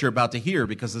up for what you're about to hear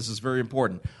because this is very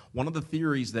important. One of the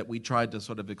theories that we tried to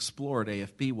sort of explore at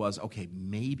AFB was, okay,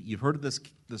 maybe, you've heard of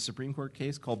the Supreme Court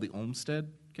case called the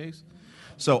Olmstead case?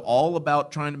 So all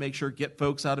about trying to make sure, get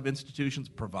folks out of institutions,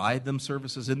 provide them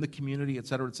services in the community, et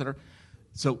cetera, et cetera.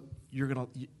 So you're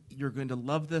going to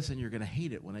love this and you're going to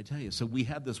hate it when I tell you. So we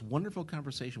had this wonderful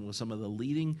conversation with some of the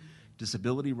leading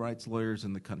disability rights lawyers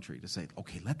in the country to say,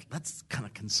 okay, let's kind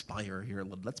of conspire here.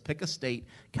 Let's pick a state,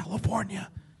 California,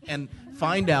 and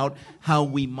find out how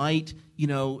we might,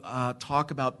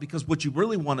 talk about, because what you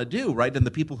really want to do, right, and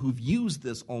the people who've used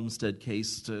this Olmstead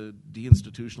case to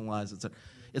deinstitutionalize, et cetera,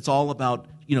 it's all about,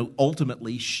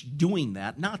 ultimately doing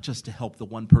that, not just to help the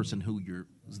one person who you're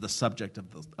the subject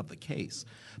of the case,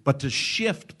 but to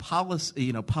shift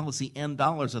policy and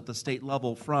dollars at the state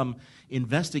level from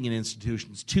investing in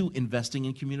institutions to investing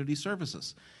in community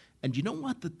services. And you know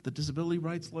what the disability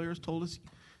rights lawyers told us?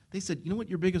 They said, you know what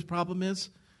your biggest problem is?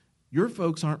 Your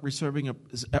folks aren't receiving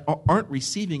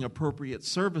appropriate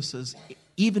services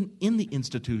even in the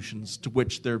institutions to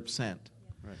which they're sent.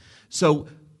 Right. So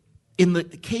in the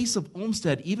case of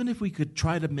Olmstead, even if we could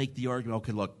try to make the argument,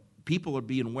 okay, look, people are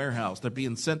being warehoused, they're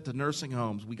being sent to nursing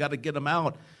homes, we got to get them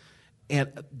out.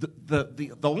 And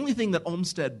the only thing that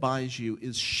Olmstead buys you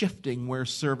is shifting where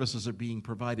services are being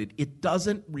provided. It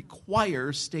doesn't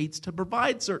require states to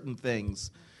provide certain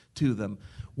things to them,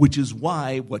 which is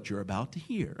why what you're about to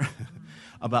hear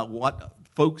about what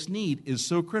folks need is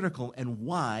so critical, and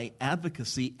why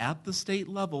advocacy at the state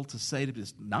level to say to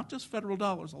this, not just federal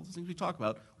dollars, all the things we talk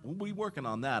about, we'll be working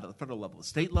on that at the federal level. The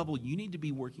state level, you need to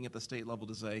be working at the state level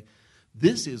to say,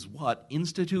 this is what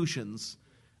institutions,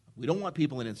 we don't want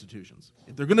people in institutions.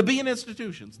 If they're going to be in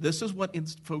institutions, this is what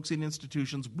folks in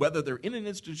institutions, whether they're in an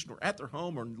institution or at their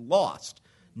home or lost,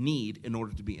 need in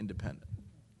order to be independent.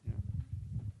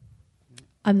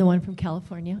 I'm the one from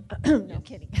California. No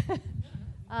kidding.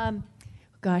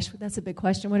 Gosh, that's a big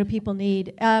question. What do people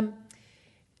need?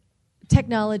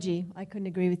 Technology. I couldn't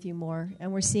agree with you more.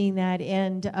 And we're seeing that.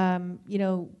 And,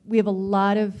 we have a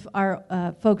lot of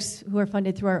our folks who are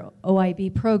funded through our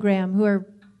OIB program who are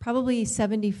probably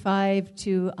 75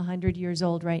 to 100 years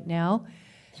old right now.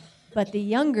 But the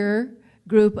younger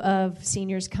group of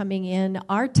seniors coming in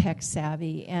are tech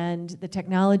savvy, and the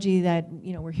technology that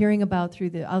we're hearing about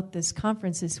throughout this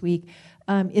conference this week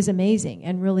is amazing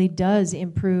and really does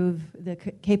improve the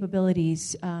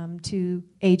capabilities to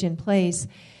age in place.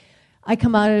 I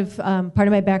come out of part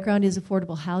of my background is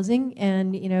affordable housing,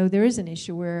 and there is an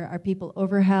issue where are people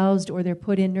overhoused or they're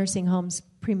put in nursing homes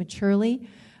prematurely.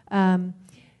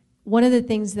 One of the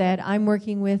things that I'm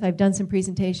working with, I've done some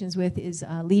presentations with, is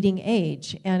Leading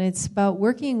Age, and it's about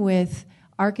working with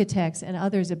architects and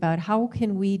others about how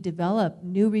can we develop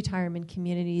new retirement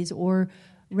communities or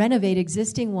renovate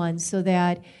existing ones so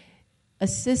that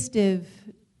assistive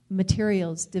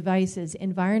materials, devices,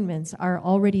 environments are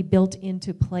already built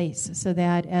into place so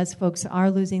that as folks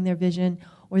are losing their vision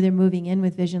or they're moving in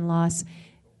with vision loss,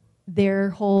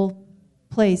 their whole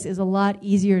place is a lot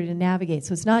easier to navigate.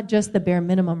 So it's not just the bare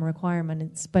minimum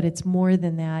requirement, but it's more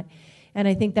than that. And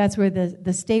I think that's where the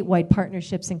statewide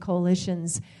partnerships and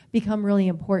coalitions become really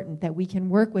important, that we can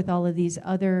work with all of these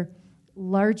other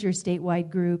larger statewide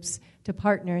groups to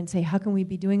partner and say, how can we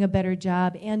be doing a better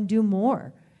job and do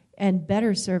more and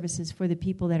better services for the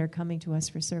people that are coming to us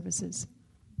for services.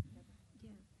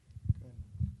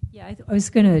 Yeah, I was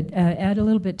going to add a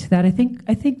little bit to that. I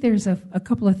think there's a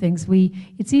couple of things.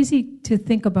 It's easy to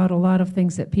think about a lot of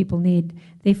things that people need.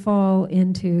 They fall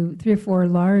into 3 or 4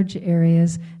 large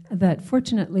areas that,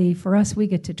 fortunately for us, we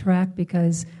get to track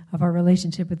because of our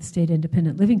relationship with the State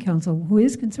Independent Living Council, who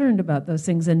is concerned about those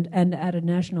things and at a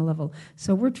national level.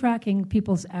 So we're tracking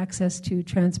people's access to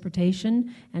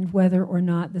transportation and whether or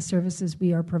not the services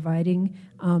we are providing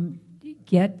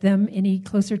get them any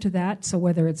closer to that. So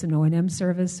whether it's an O&M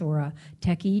service or a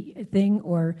techie thing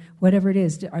or whatever it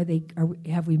is,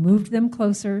 have we moved them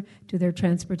closer to their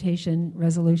transportation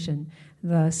resolution?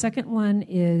 The second one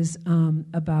is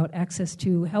about access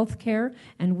to health care,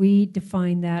 and we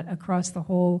define that across the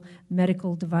whole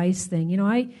medical device thing.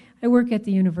 I work at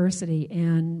the university,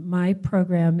 and my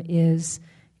program is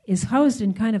housed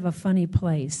in kind of a funny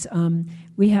place.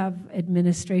 We have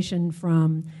administration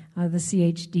from the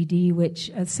CHDD,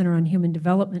 which Center on Human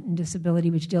Development and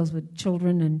Disability, which deals with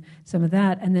children and some of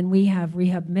that, and then we have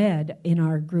Rehab Med in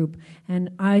our group. And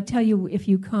I tell you, if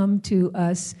you come to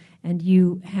us and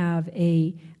you have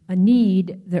a a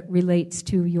need that relates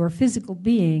to your physical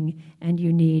being, and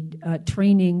you need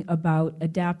training about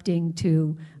adapting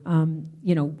to,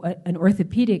 an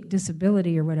orthopedic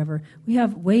disability or whatever, we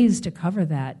have ways to cover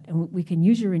that, and we can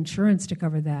use your insurance to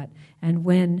cover that. And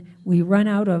when we run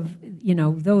out of,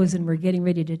 those, and we're getting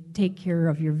ready to take care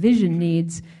of your vision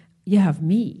needs, you have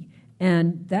me.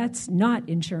 And that's not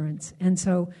insurance. And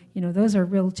so, those are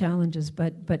real challenges.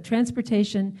 But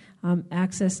transportation,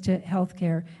 access to health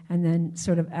care, and then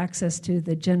sort of access to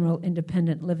the general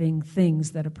independent living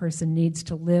things that a person needs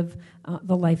to live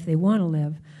the life they want to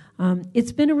live.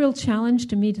 It's been a real challenge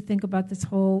to me to think about this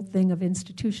whole thing of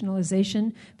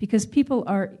institutionalization, because people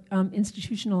are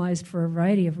institutionalized for a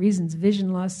variety of reasons.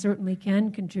 Vision loss certainly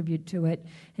can contribute to it.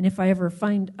 And if I ever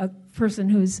find a person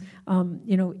who's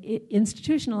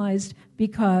institutionalized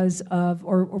because of,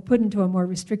 or put into a more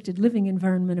restricted living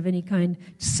environment of any kind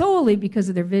solely because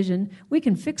of their vision, we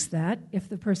can fix that if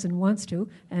the person wants to,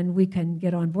 and we can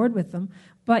get on board with them.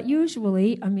 But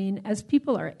usually, as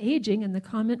people are aging, and the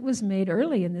comment was made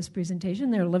early in this presentation,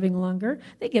 they're living longer,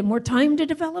 they get more time to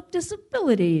develop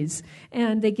disabilities,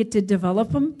 and they get to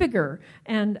develop them bigger.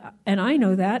 And I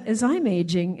know that as I'm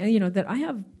aging, that I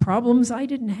have problems I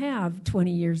didn't have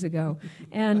 20 years ago.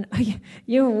 And,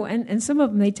 and some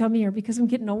of them, they tell me, are because I'm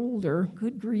getting older.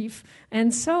 Good grief.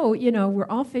 And so, we're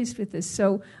all faced with this.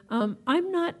 So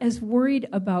I'm not as worried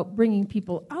about bringing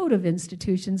people out of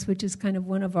institutions, which is kind of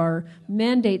one of our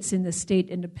mandates in the state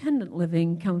independent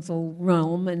living council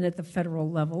realm and at the federal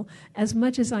level, as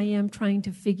much as I am trying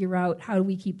to figure out how do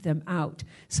we keep them out.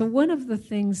 So one of the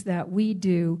things that we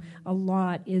do a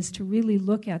lot is to really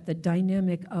look at the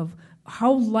dynamic of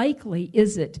how likely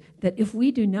is it that if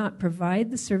we do not provide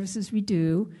the services we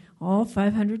do, all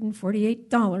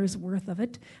 $548 worth of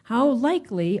it, how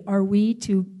likely are we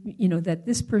to, that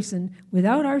this person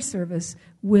without our service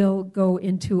will go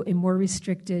into a more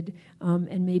restricted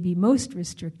and maybe most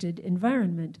restricted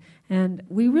environment? And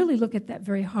we really look at that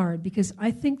very hard, because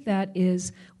I think that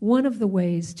is one of the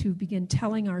ways to begin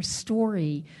telling our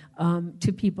story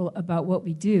to people about what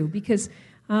we do. Because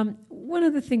one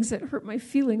of the things that hurt my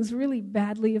feelings really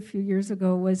badly a few years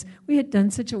ago was we had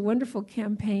done such a wonderful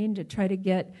campaign to try to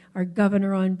get our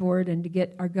governor on board and to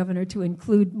get our governor to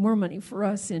include more money for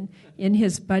us in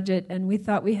his budget, and we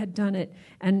thought we had done it,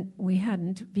 and we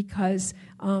hadn't, because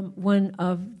one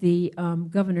of the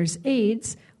governor's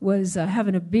aides was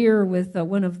having a beer with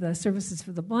one of the Services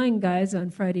for the Blind guys on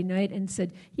Friday night and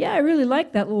said, "Yeah, I really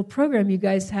like that little program you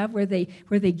guys have where they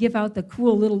give out the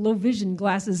cool little low vision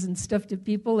glasses and stuff to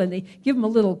people, and they give them a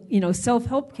little,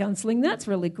 self-help counseling. That's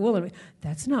really cool." And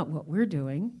that's not what we're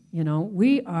doing.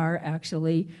 We are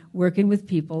actually working with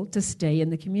people to stay in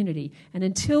the community. And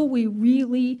until we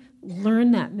really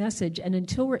learn that message, and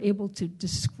until we're able to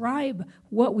describe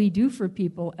what we do for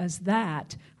people as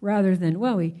that, rather than,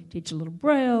 well, we teach a little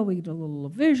Braille, we do a little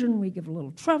vision, we give a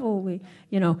little travel,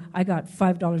 I got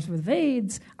 $5 worth of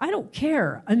AIDS. I don't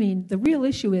care. The real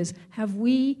issue is, have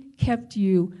we kept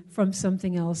you from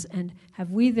something else, and have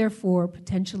we therefore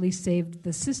potentially saved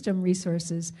the system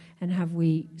resources, and have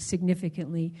we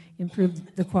significantly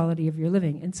improved the quality of your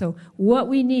living? And so what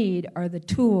we need are the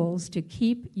tools to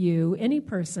keep you, any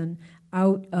person,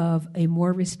 out of a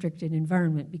more restricted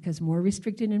environment, because more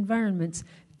restricted environments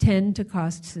tend to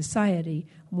cost society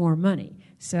more money.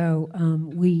 So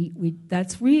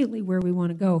that's really where we want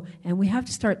to go, and we have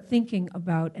to start thinking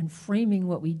about and framing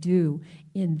what we do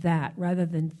in that, rather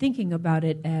than thinking about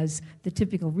it as the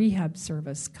typical rehab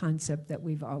service concept that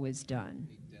we've always done.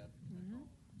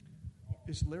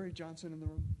 Is Larry Johnson in the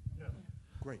room? Yeah.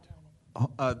 Great.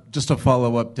 Just to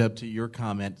follow up, Deb, to your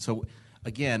comment. So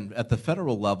again, at the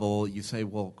federal level, you say,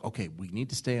 well, okay, we need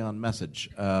to stay on message.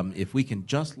 If we can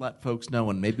just let folks know,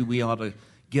 and maybe we ought to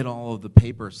get all of the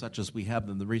papers, such as we have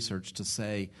in the research, to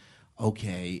say,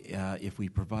 okay, if we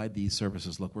provide these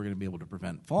services, look, we're going to be able to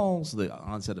prevent falls, the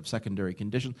onset of secondary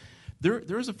conditions.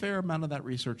 There is a fair amount of that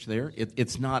research there.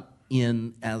 It's not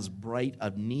in as bright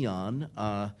a neon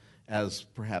as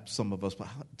perhaps some of us, but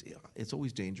it's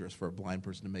always dangerous for a blind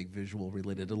person to make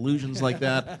visual-related illusions like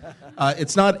that.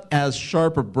 It's not as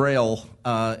sharp or Braille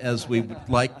as we would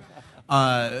like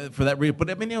for that reason,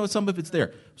 but some of it's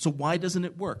there. So why doesn't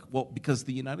it work? Well, because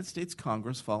the United States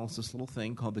Congress follows this little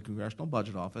thing called the Congressional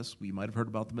Budget Office. We might have heard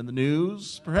about them in the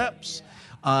news, perhaps.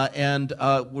 And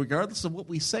regardless of what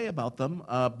we say about them,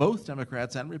 both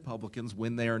Democrats and Republicans,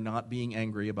 when they are not being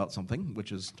angry about something,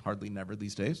 which is hardly never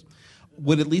these days,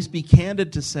 would at least be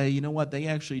candid to say, you know what, they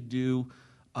actually do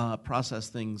process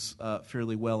things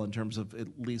fairly well in terms of at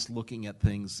least looking at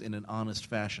things in an honest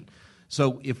fashion.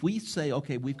 So if we say,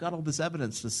 okay, we've got all this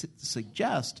evidence to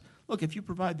suggest, look, if you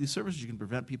provide these services, you can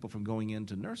prevent people from going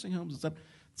into nursing homes and stuff.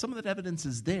 Some of that evidence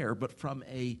is there, but from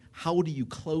a how do you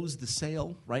close the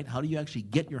sale, right? How do you actually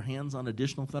get your hands on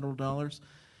additional federal dollars?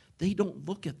 They don't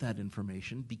look at that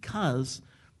information because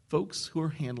folks who are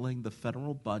handling the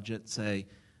federal budget say,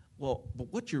 well, but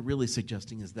what you're really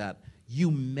suggesting is that you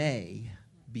may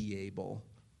be able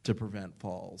to prevent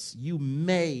falls. You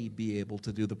may be able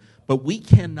to do them, but we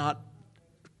cannot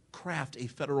craft a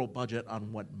federal budget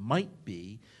on what might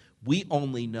be. We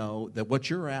only know that what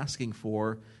you're asking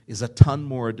for is a ton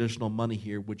more additional money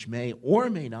here, which may or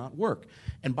may not work.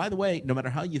 And by the way, no matter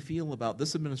how you feel about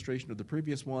this administration or the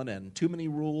previous one and too many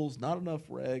rules, not enough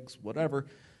regs, whatever,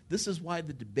 this is why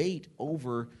the debate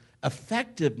over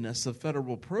effectiveness of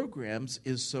federal programs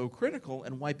is so critical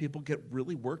and why people get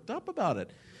really worked up about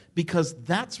it. Because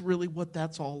that's really what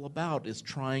that's all about, is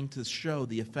trying to show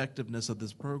the effectiveness of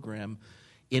this program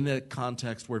in a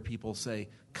context where people say,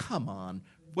 come on,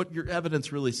 what your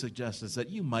evidence really suggests is that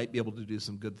you might be able to do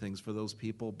some good things for those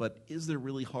people, but is there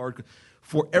really hard?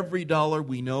 For every dollar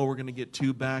we know we're going to get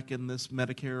 $2 back in this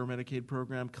Medicare or Medicaid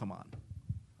program, come on.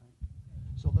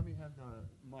 So let me have the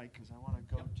mic because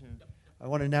I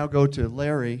want to now go to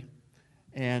Larry.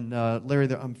 And Larry,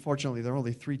 unfortunately, there are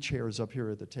only 3 chairs up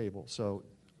here at the table. So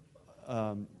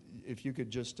if you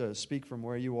could just speak from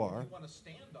where you are. If you want to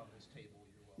stand on this table,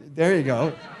 you're welcome. There you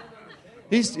go.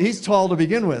 He's tall to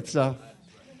begin with. So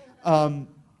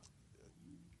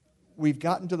we've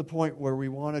gotten to the point where we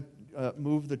want to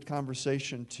move the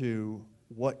conversation to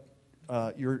what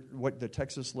the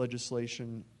Texas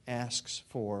legislation asks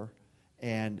for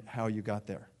and how you got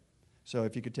there. So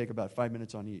if you could take about 5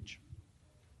 minutes on each.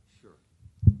 Sure.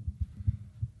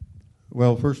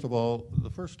 Well, first of all, the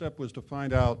first step was to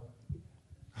find out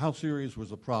how serious was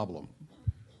the problem.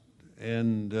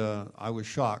 And I was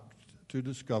shocked to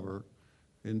discover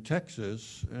in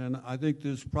Texas, and I think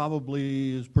this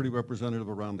probably is pretty representative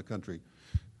around the country,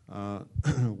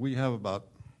 we have about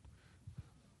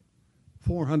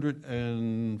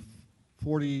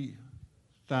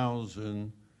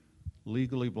 440,000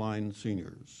 legally blind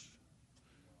seniors.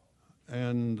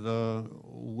 And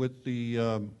with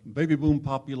the baby boom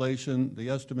population, the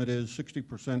estimate is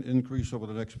 60% increase over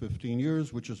the next 15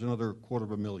 years, which is another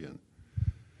 250,000.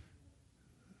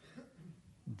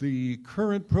 The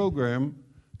current program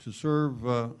to serve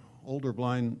older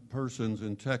blind persons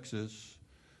in Texas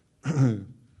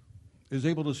is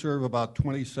able to serve about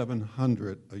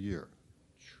 2,700 a year.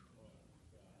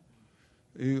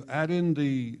 You add in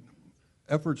the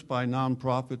efforts by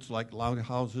nonprofits like Loud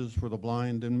Houses for the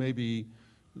Blind, and maybe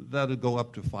that'll go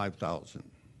up to 5,000.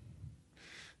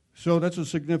 So that's a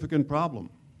significant problem,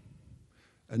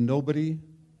 and nobody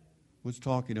was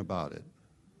talking about it.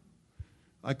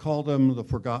 I call them the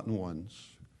forgotten ones.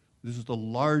 This is the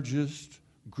largest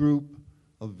group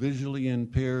of visually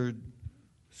impaired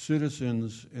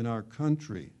citizens in our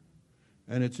country,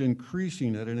 and it's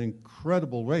increasing at an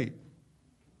incredible rate,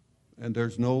 and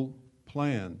there's no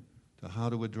plan to how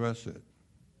to address it.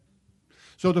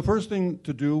 So the first thing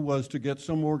to do was to get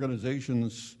some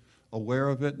organizations aware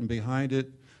of it and behind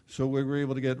it, so we were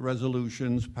able to get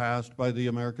resolutions passed by the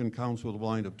American Council of the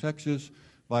Blind of Texas,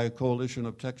 by a coalition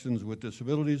of Texans with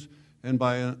disabilities, and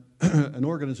by an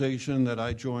organization that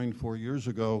I joined 4 years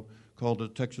ago called the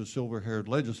Texas Silver-Haired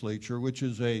Legislature, which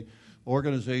is an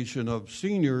organization of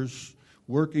seniors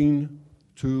working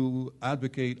to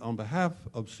advocate on behalf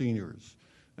of seniors.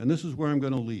 And this is where I'm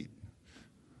going to lead.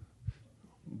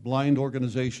 Blind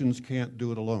organizations can't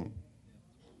do it alone.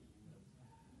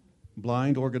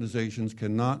 Blind organizations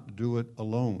cannot do it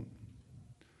alone.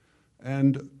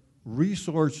 And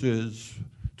resources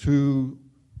to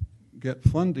get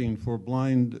funding for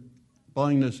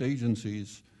blindness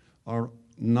agencies are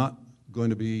not going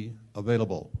to be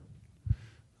available.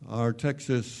 Our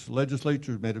Texas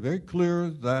legislature made it very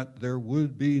clear that there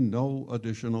would be no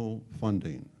additional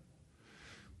funding.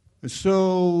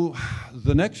 So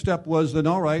the next step was then,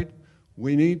 all right,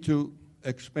 we need to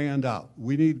expand out.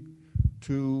 We need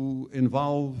to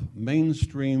involve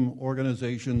mainstream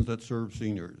organizations that serve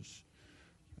seniors.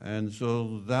 And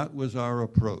so that was our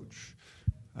approach.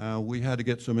 We had to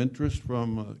get some interest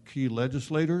from key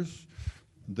legislators.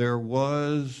 There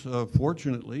was,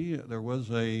 fortunately, there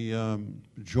was a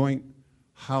joint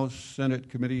House-Senate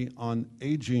Committee on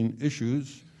Aging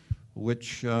Issues,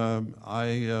 which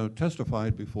I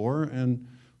testified before and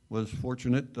was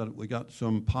fortunate that we got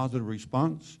some positive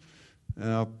response.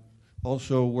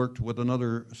 Also worked with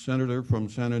another senator from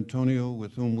San Antonio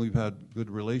with whom we've had good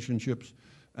relationships.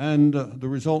 And the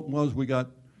result was we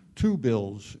got 2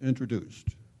 bills introduced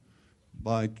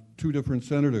by 2 different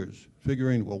senators,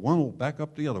 figuring, well, one will back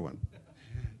up the other one.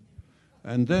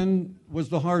 And then was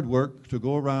the hard work to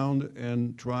go around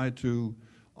and try to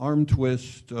arm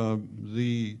twist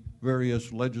the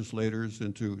various legislators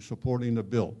into supporting the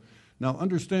bill. Now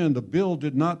understand, the bill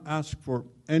did not ask for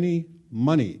any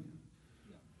money.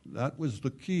 That was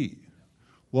the key.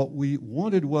 What we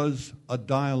wanted was a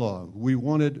dialogue. We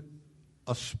wanted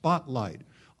a spotlight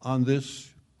on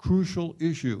this crucial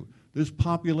issue. This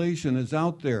population is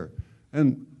out there.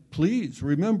 And please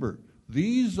remember,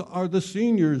 these are the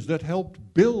seniors that helped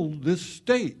build this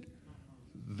state.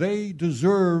 They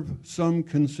deserve some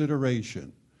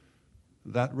consideration.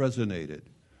 That resonated.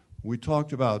 We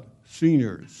talked about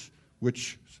seniors,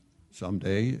 which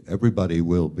someday everybody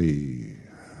will be.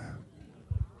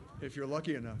 If you're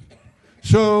lucky enough.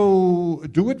 So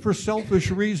do it for selfish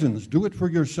reasons. Do it for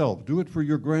yourself. Do it for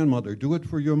your grandmother. Do it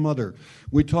for your mother.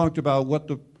 We talked about what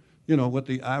the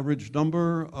average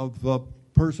number of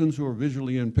persons who are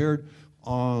visually impaired,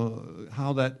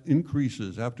 how that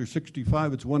increases. After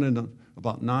 65, it's 1 in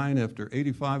about 9. After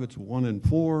 85, it's 1 in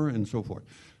 4, and so forth.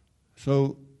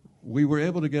 So we were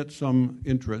able to get some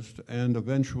interest, and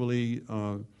eventually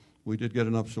we did get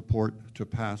enough support to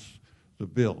pass the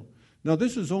bill. Now,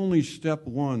 this is only step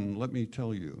one, let me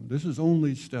tell you. This is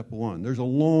only step one. There's a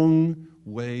long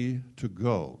way to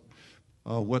go.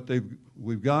 What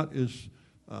we've got is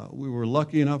we were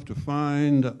lucky enough to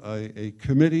find a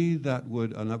committee that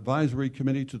would, an advisory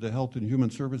committee to the Health and Human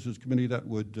Services Committee that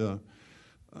would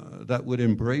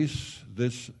embrace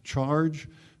this charge,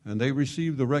 and they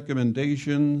received the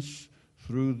recommendations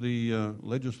through the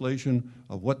legislation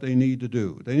of what they need to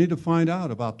do. They need to find out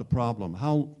about the problem.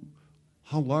 How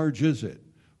large is it?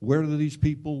 Where do these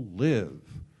people live?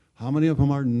 How many of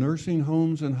them are nursing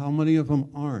homes and how many of them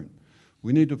aren't?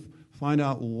 We need to find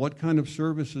out what kind of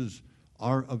services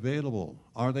are available.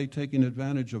 Are they taking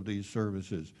advantage of these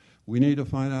services? We need to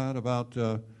find out about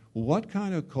what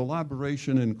kind of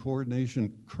collaboration and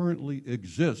coordination currently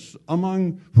exists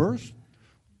among, first,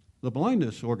 the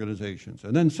blindness organizations.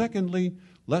 And then secondly,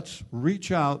 let's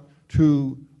reach out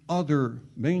to other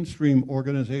mainstream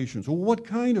organizations. Well, what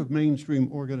kind of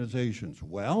mainstream organizations?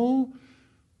 Well,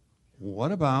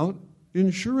 what about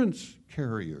insurance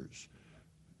carriers?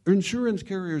 Insurance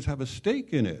carriers have a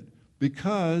stake in it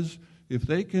because if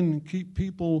they can keep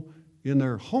people in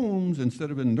their homes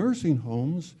instead of in nursing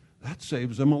homes, that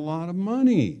saves them a lot of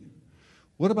money.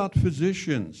 What about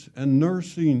physicians and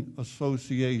nursing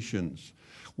associations?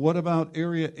 What about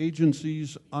area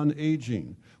agencies on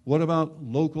aging? What about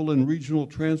local and regional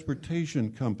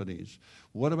transportation companies?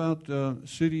 What about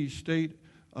city, state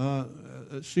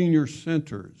senior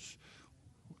centers?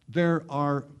 There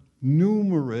are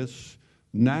numerous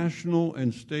national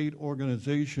and state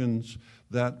organizations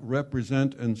that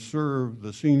represent and serve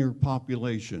the senior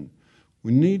population.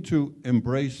 We need to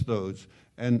embrace those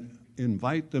and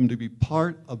invite them to be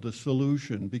part of the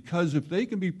solution, because if they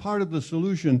can be part of the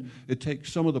solution, it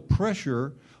takes some of the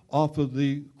pressure off of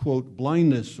the, quote,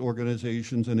 blindness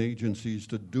organizations and agencies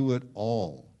to do it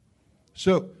all.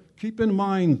 So keep in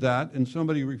mind that, and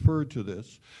somebody referred to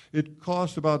this, it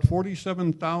costs about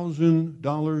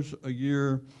 $47,000 a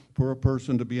year for a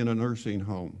person to be in a nursing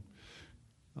home.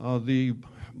 The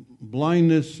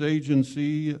blindness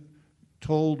agency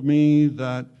told me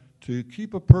that to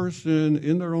keep a person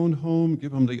in their own home,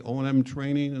 give them the O&M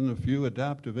training and a few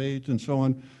adaptive aids and so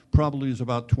on, probably is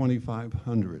about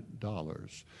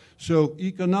 $2,500. So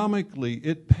economically,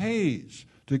 it pays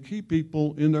to keep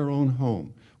people in their own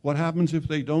home. What happens if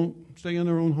they don't stay in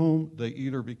their own home? They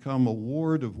either become a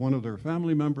ward of one of their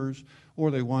family members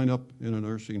or they wind up in a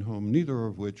nursing home, neither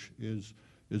of which is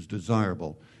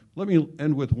desirable. Let me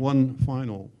end with one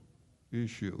final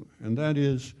issue, and that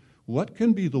is, what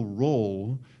can be the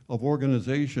role of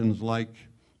organizations like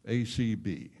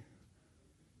ACB?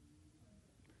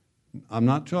 I'm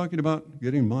not talking about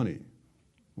getting money.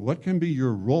 What can be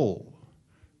your role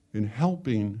in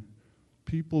helping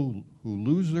people who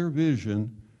lose their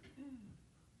vision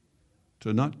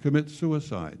to not commit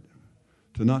suicide,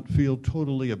 to not feel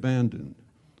totally abandoned,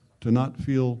 to not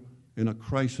feel in a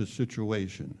crisis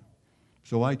situation?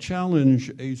 So I challenge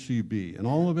ACB and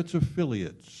all of its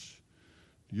affiliates.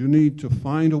 You need to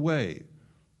find a way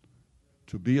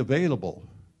to be available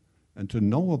and to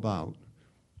know about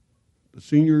the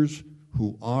seniors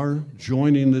who are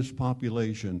joining this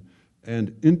population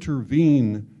and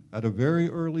intervene at a very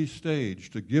early stage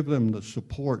to give them the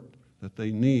support that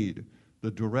they need,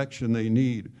 the direction they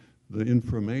need, the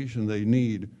information they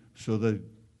need, so that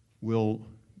we'll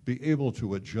be able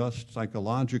to adjust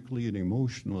psychologically and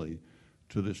emotionally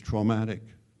to this traumatic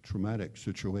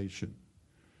situation.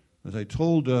 As I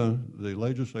told the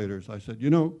legislators, I said,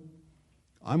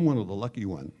 I'm one of the lucky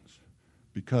ones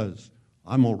because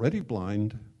I'm already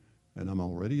blind, and I'm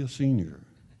already a senior.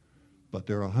 But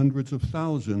there are hundreds of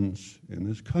thousands in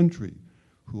this country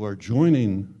who are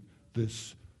joining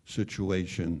this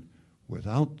situation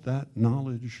without that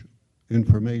knowledge,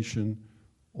 information,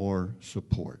 or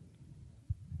support.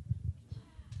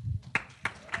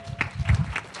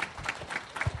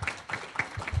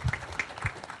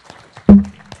 Very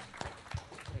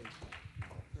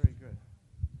good.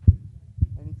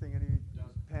 Anything, any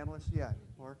panelists? Yeah,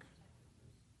 Mark?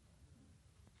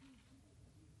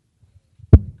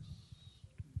 Thank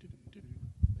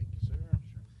you, sir.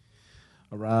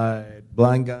 All right,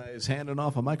 blind guys handing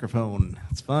off a microphone.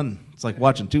 It's fun. It's like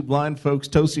watching two blind folks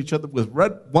toast each other with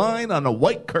red wine on a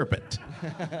white carpet.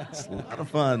 It's a lot of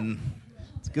fun.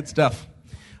 It's good stuff.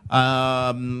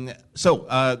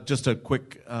 Just a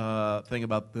quick thing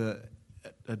about the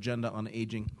agenda on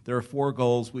aging. There are 4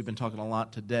 goals. We've been talking a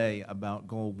lot today about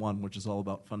Goal 1, which is all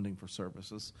about funding for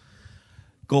services.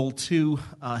 Goal 2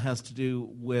 has to do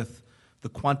with the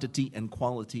quantity and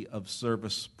quality of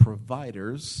service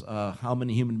providers. How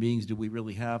many human beings do we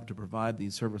really have to provide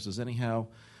these services anyhow?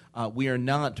 We are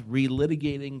not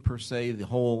relitigating, per se, the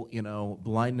whole,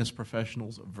 blindness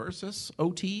professionals versus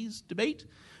OTs debate.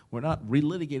 We're not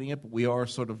relitigating it, but we are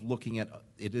sort of looking at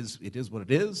it is what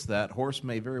it is. That horse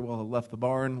may very well have left the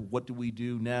barn. What do we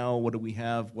do now? What do we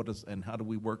have? And how do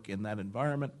we work in that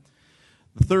environment?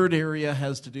 The third area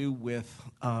has to do with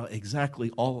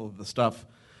exactly all of the stuff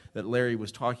that Larry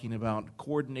was talking about,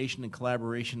 coordination and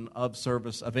collaboration of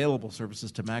available services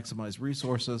to maximize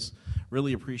resources.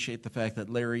 Really appreciate the fact that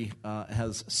Larry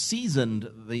has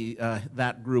seasoned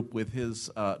that group with his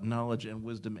knowledge and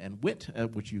wisdom and wit,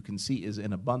 which you can see is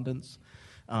in abundance.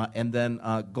 And then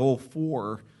Goal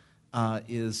 4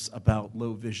 is about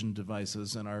low vision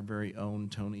devices, and our very own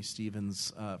Tony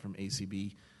Stevens from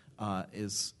ACB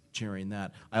is chairing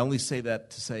that. I only say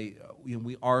that to say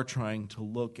we are trying to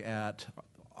look at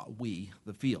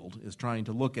the field, is trying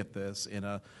to look at this in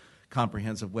a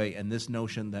comprehensive way, and this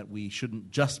notion that we shouldn't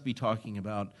just be talking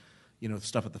about,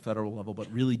 stuff at the federal level, but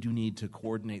really do need to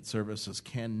coordinate services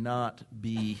cannot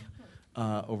be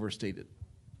overstated.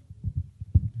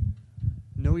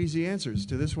 No easy answers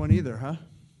to this one either, huh?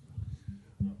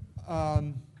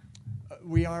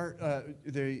 We are,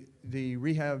 the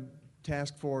Rehab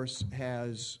Task Force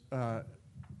has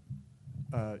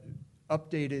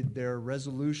updated their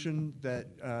resolution that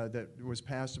was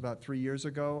passed about 3 years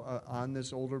ago on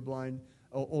this older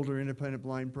independent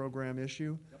blind program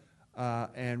issue,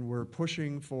 and we're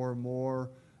pushing for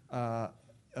more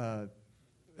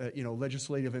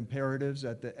legislative imperatives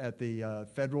at the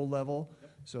federal level,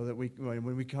 so that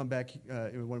when we come back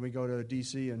when we go to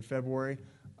D.C. in February,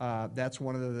 that's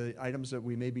one of the items that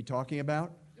we may be talking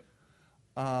about,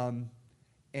 And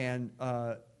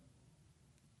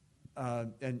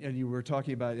you were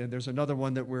talking about, and there's another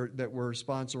one that we're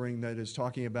sponsoring that is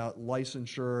talking about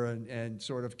licensure and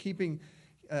sort of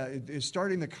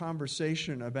starting the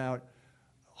conversation about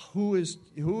who is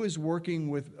working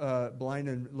with blind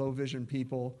and low vision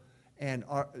people, and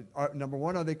number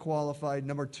one, are they qualified?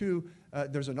 Number two,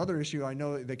 there's another issue I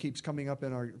know that keeps coming up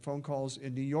in our phone calls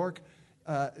in New York.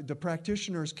 The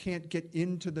practitioners can't get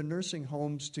into the nursing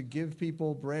homes to give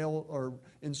people Braille or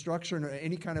instruction or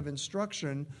any kind of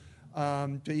instruction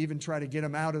to even try to get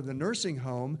them out of the nursing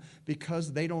home,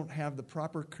 because they don't have the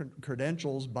proper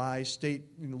credentials by state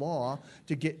law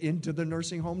to get into the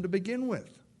nursing home to begin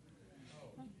with.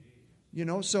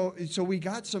 So we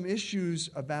got some issues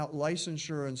about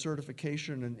licensure and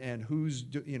certification and who's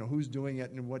doing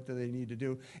it and what do they need to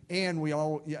do. And we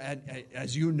all,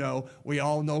 as you know, we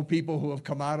all know people who have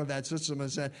come out of that system and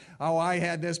said, "Oh, I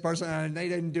had this person and they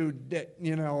didn't do it,"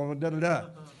 da da da,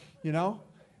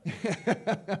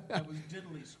 That was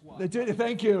diddly squat.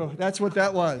 Thank you. That's what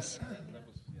that was.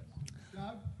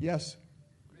 Doug? Yes.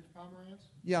 Mitch Pomerantz?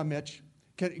 Yeah, Mitch.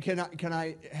 Can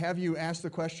I have you ask the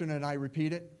question and I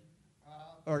repeat it?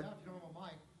 Or, Yeah, if you don't have a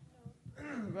mic.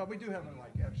 well, we do have a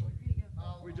mic, actually.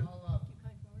 I'll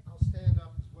stand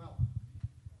up as well.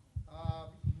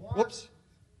 Mark, Whoops.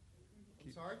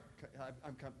 I'm sorry?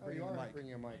 I'm Oh, bringing you the are mic.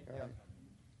 bringing a mic. All Yeah. right.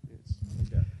 It's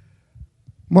like that.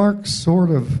 Mark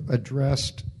sort of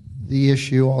addressed the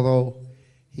issue, although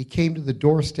he came to the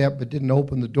doorstep but didn't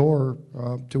open the door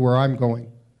to where I'm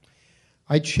going.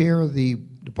 I chair the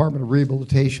Department of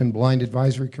Rehabilitation Blind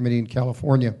Advisory Committee in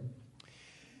California.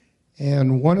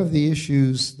 And one of the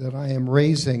issues that I am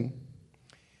raising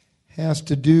has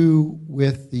to do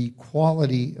with the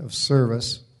quality of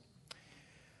service.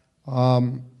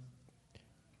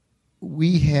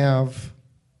 We have,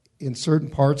 in certain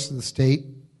parts of the state,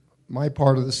 my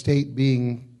part of the state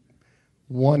being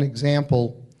one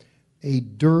example, a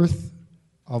dearth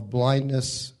of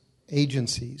blindness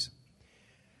agencies.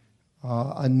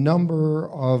 A number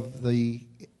of the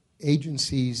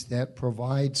agencies that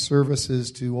provide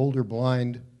services to older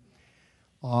blind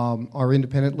are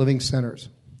independent living centers.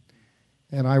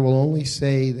 And I will only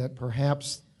say that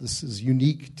perhaps this is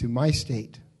unique to my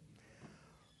state,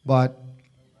 but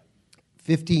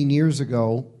 15 years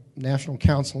ago, National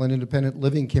Council on Independent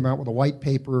Living came out with a white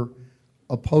paper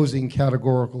opposing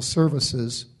categorical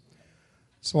services.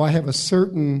 So I have a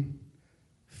certain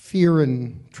fear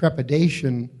and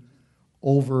trepidation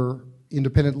over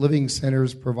independent living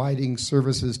centers providing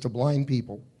services to blind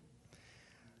people.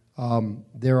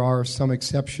 There are some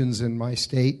exceptions in my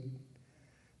state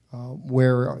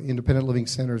where independent living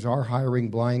centers are hiring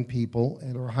blind people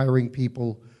and are hiring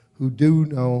people who do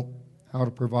know how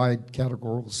to provide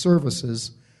categorical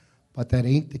services, but that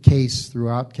ain't the case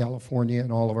throughout California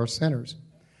and all of our centers.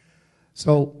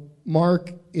 So,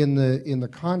 Mark, in the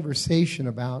conversation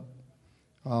about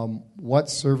what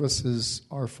services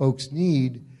our folks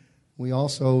need, we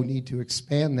also need to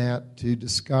expand that to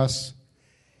discuss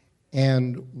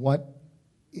and what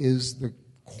is the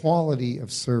quality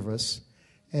of service.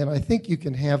 And I think you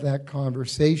can have that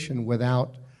conversation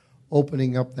without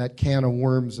opening up that can of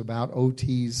worms about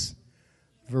OTs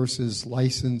versus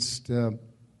licensed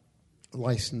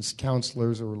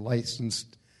counselors or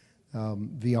licensed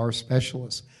VR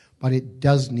specialists. But it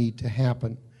does need to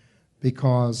happen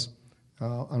because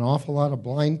an awful lot of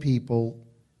blind people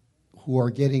who are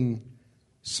getting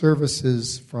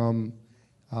services from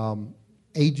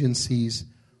agencies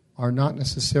are not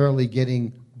necessarily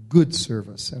getting good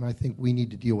service, and I think we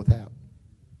need to deal with that.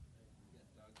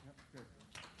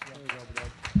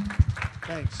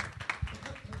 Thanks.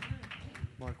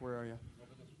 Mark, where are you?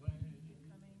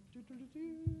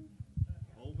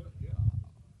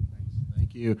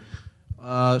 Thank you.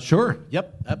 Sure.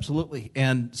 Yep. Absolutely.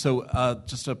 And so,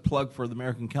 just a plug for the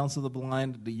American Council of the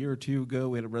Blind. A year or two ago,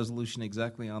 we had a resolution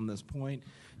exactly on this point,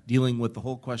 dealing with the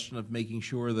whole question of making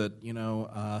sure that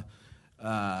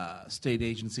state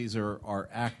agencies are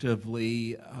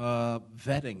actively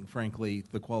vetting, frankly,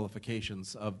 the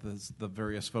qualifications of the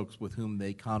various folks with whom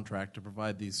they contract to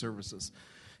provide these services.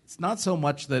 It's not so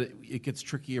much that it gets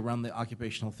tricky around the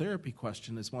occupational therapy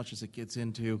question as much as it gets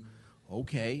into,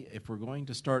 okay, if we're going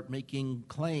to start making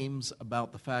claims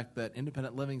about the fact that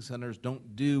independent living centers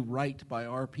don't do right by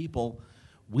our people,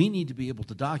 we need to be able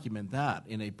to document that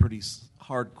in a pretty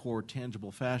hardcore,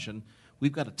 tangible fashion.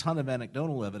 We've got a ton of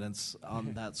anecdotal evidence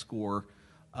on that score.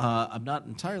 I'm not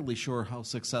entirely sure how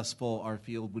successful our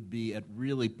field would be at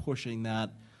really pushing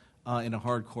that in a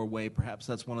hardcore way. Perhaps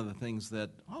that's one of the things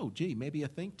that, maybe a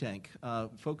think tank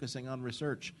focusing on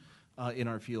research in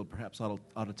our field perhaps ought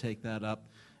to take that up.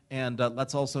 And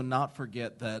let's also not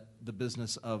forget that the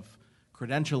business of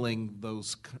credentialing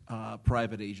those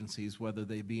private agencies, whether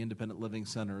they be independent living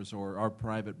centers or our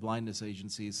private blindness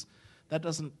agencies, that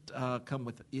doesn't come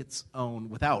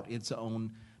without its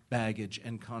own baggage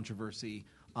and controversy,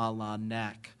 a la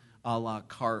NAC, a la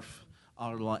CARF,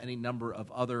 a la any number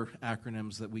of other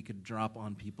acronyms that we could drop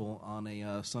on people on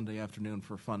a Sunday afternoon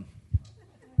for fun.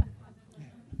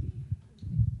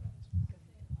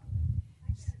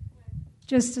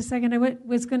 Just a second. I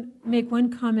was going to make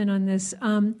one comment on this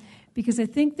because I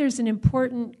think there's an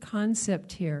important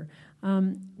concept here.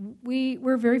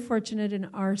 We're very fortunate in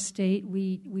our state.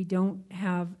 We don't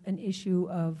have an issue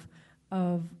of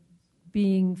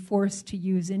being forced to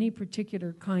use any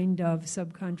particular kind of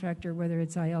subcontractor, whether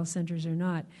it's IL centers or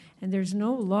not. And there's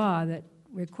no law that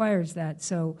requires that.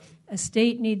 So a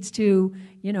state needs to,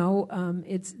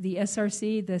 it's the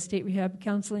SRC, the State Rehab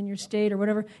Council in your state or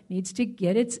whatever, needs to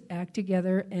get its act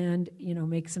together and,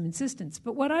 make some insistence.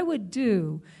 But what I would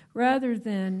do, rather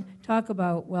than talk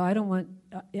about, I don't want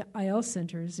IL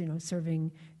centers,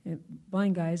 serving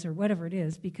blind guys or whatever it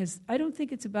is, because I don't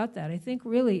think it's about that. I think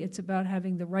really it's about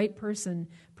having the right person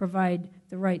provide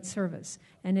the right service.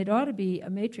 And it ought to be a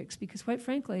matrix because, quite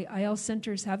frankly, IL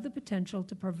centers have the potential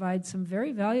to provide some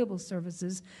very valuable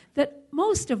services that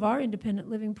most of our independent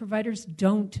living providers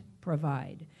don't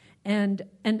provide. And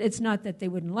it's not that they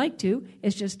wouldn't like to,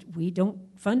 it's just we don't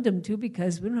fund them to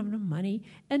because we don't have enough money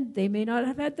and they may not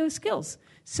have had those skills.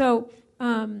 So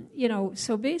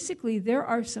so basically there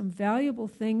are some valuable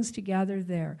things to gather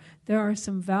there. There are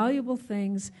some valuable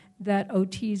things that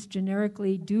OTs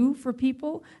generically do for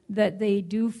people, that they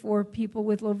do for people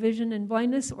with low vision and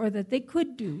blindness, or that they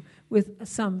could do with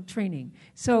some training.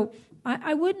 So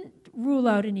I wouldn't rule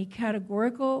out any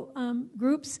categorical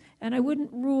groups, and I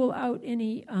wouldn't rule out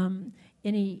any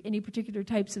any particular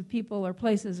types of people or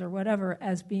places or whatever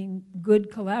as being good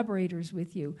collaborators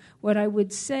with you. What I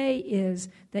would say is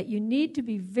that you need to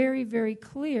be very, very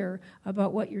clear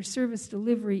about what your service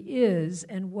delivery is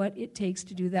and what it takes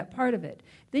to do that part of it.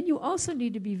 Then you also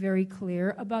need to be very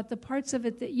clear about the parts of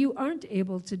it that you aren't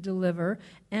able to deliver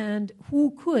and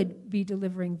who could be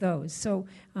delivering those. So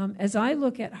as I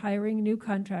look at hiring new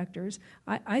contractors,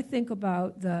 I think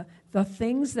about the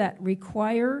things that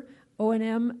require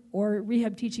O&M or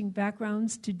rehab teaching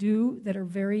backgrounds to do that are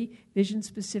very vision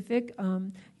specific.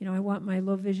 I want my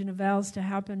low vision evals to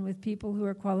happen with people who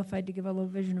are qualified to give a low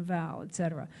vision eval, et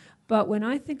cetera. But when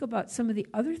I think about some of the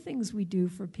other things we do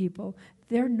for people,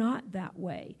 they're not that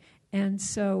way. And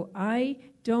so I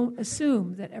don't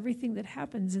assume that everything that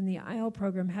happens in the IL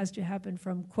program has to happen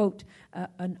from, quote,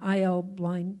 an IL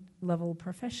blind level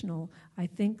professional. I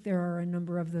think there are a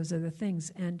number of those other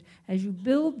things. And as you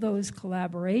build those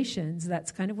collaborations,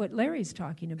 that's kind of what Larry's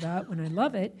talking about, and I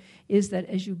love it, is that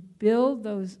as you build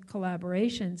those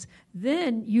collaborations,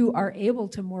 then you are able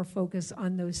to more focus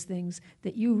on those things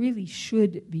that you really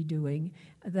should be doing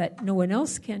that no one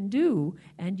else can do,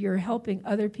 and you're helping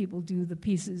other people do the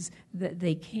pieces that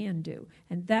they can do.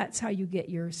 And that's how you get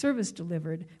your service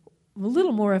delivered a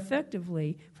little more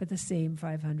effectively for the same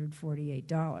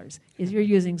 $548, is you're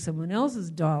using someone else's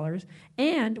dollars,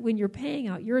 and when you're paying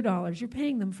out your dollars, you're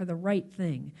paying them for the right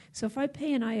thing. So if I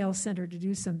pay an IL center to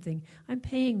do something, I'm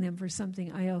paying them for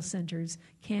something IL centers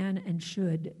can and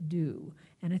should do.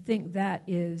 And I think that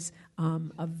is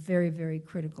a very, very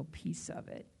critical piece of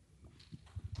it.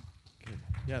 Okay.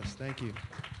 Yes, thank you.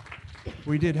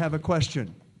 We did have a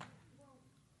question.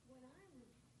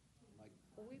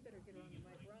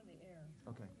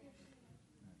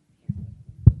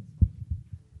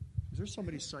 Is there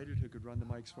somebody sighted who could run the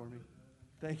mics for me?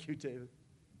 Thank you, David.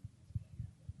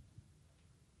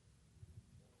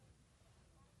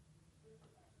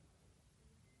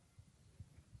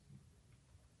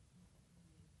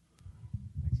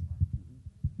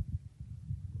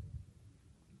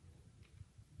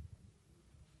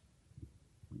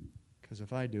 Because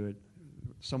if I do it,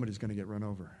 somebody's going to get run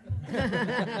over.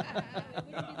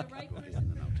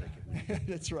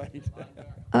 That's right.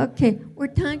 Okay, we're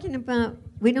talking about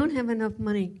we don't have enough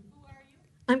money.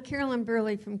 I'm Carolyn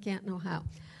Burley from Canton, Ohio,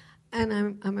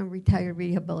 and I'm a retired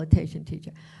rehabilitation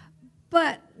teacher.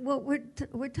 But what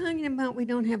we're talking about, we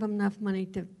don't have enough money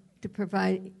to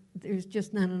provide. There's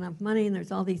just not enough money, and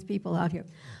there's all these people out here.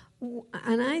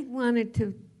 And I wanted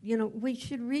to, we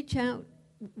should reach out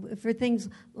for things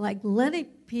like letting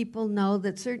people know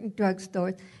that certain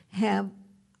drugstores have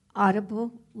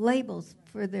audible labels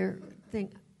for their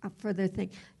thing.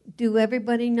 Do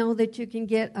everybody know that you can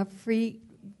get a free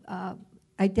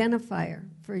identifier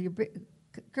for your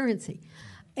currency?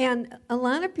 And a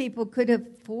lot of people could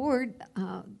afford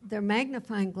their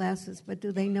magnifying glasses, but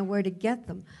do they know where to get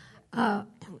them?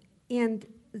 And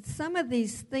some of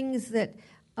these things that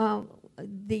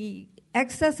the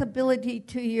accessibility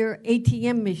to your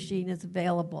ATM machine is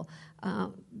available.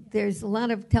 There's a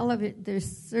lot of television.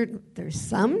 There's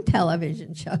some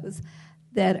television shows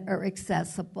that are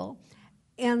accessible,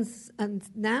 and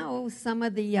now some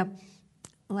of the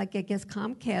like I guess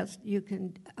Comcast, you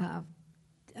can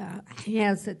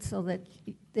has it so that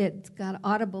it's got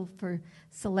Audible for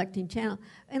selecting channel,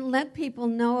 and let people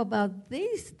know about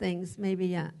these things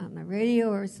maybe on the radio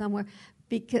or somewhere,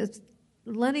 because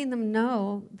letting them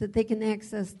know that they can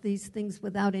access these things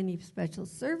without any special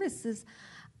services,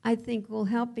 I think will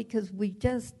help, because we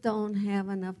just don't have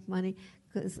enough money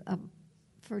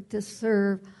to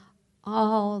serve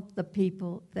all the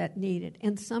people that need it.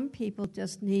 And some people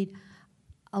just need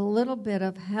a little bit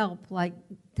of help, like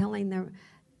telling their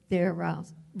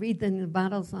reading the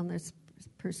bottles on their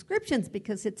prescriptions,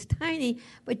 because it's tiny,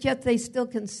 but yet they still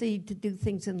can see to do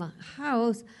things in the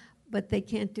house, but they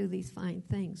can't do these fine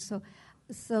things.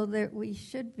 So there we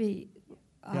should be.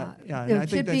 There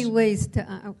should be ways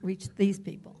to reach these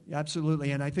people.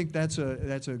 Absolutely, and I think that's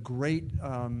a great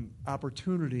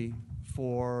opportunity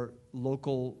for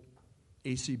local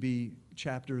ACB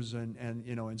chapters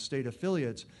and state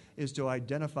affiliates, is to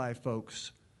identify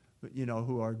folks,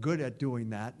 who are good at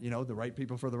doing that. The right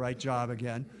people for the right job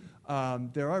again.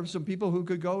 There are some people who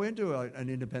could go into an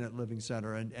independent living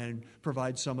center and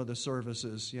provide some of the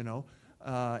services.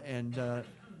 And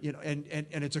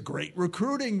it's a great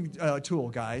recruiting tool,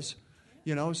 guys.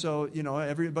 So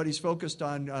everybody's focused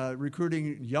on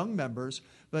recruiting young members,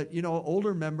 but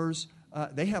older members,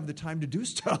 they have the time to do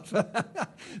stuff.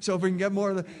 So if we can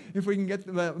get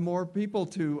more people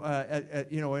to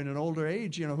in an older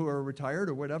age, who are retired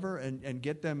or whatever, and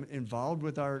get them involved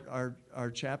with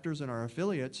our chapters and our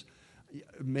affiliates,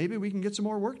 maybe we can get some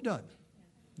more work done.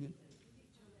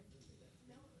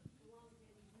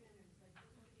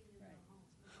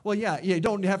 Well, yeah, you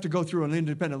don't have to go through an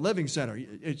independent living center.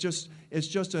 It's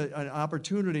just an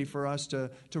opportunity for us to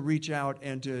reach out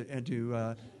and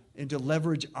to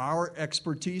leverage our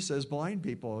expertise as blind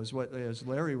people, as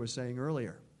Larry was saying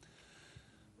earlier.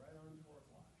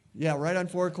 Yeah, right on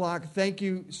 4 o'clock. Thank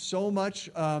you so much.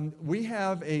 We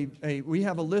have a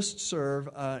listserv,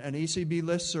 an ACB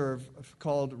listserv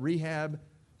called Rehab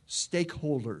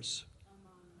Stakeholders,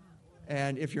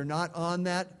 and if you're not on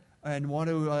that and want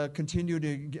to continue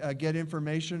to get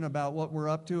information about what we're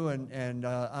up to and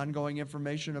ongoing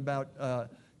information about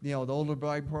the Older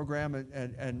Blind program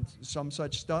and some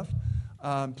such stuff,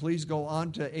 please go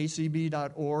on to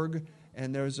acb.org,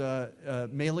 and there's a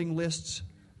mailing lists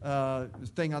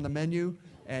thing on the menu,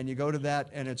 and you go to that,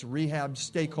 and it's Rehab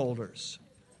Stakeholders.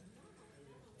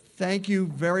 Thank you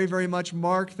very, very much,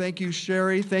 Mark. Thank you,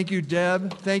 Sherry. Thank you,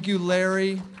 Deb. Thank you,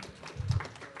 Larry.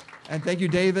 And thank you,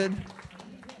 David.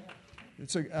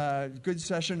 It's a good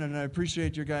session, and I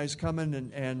appreciate you guys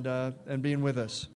coming and being with us.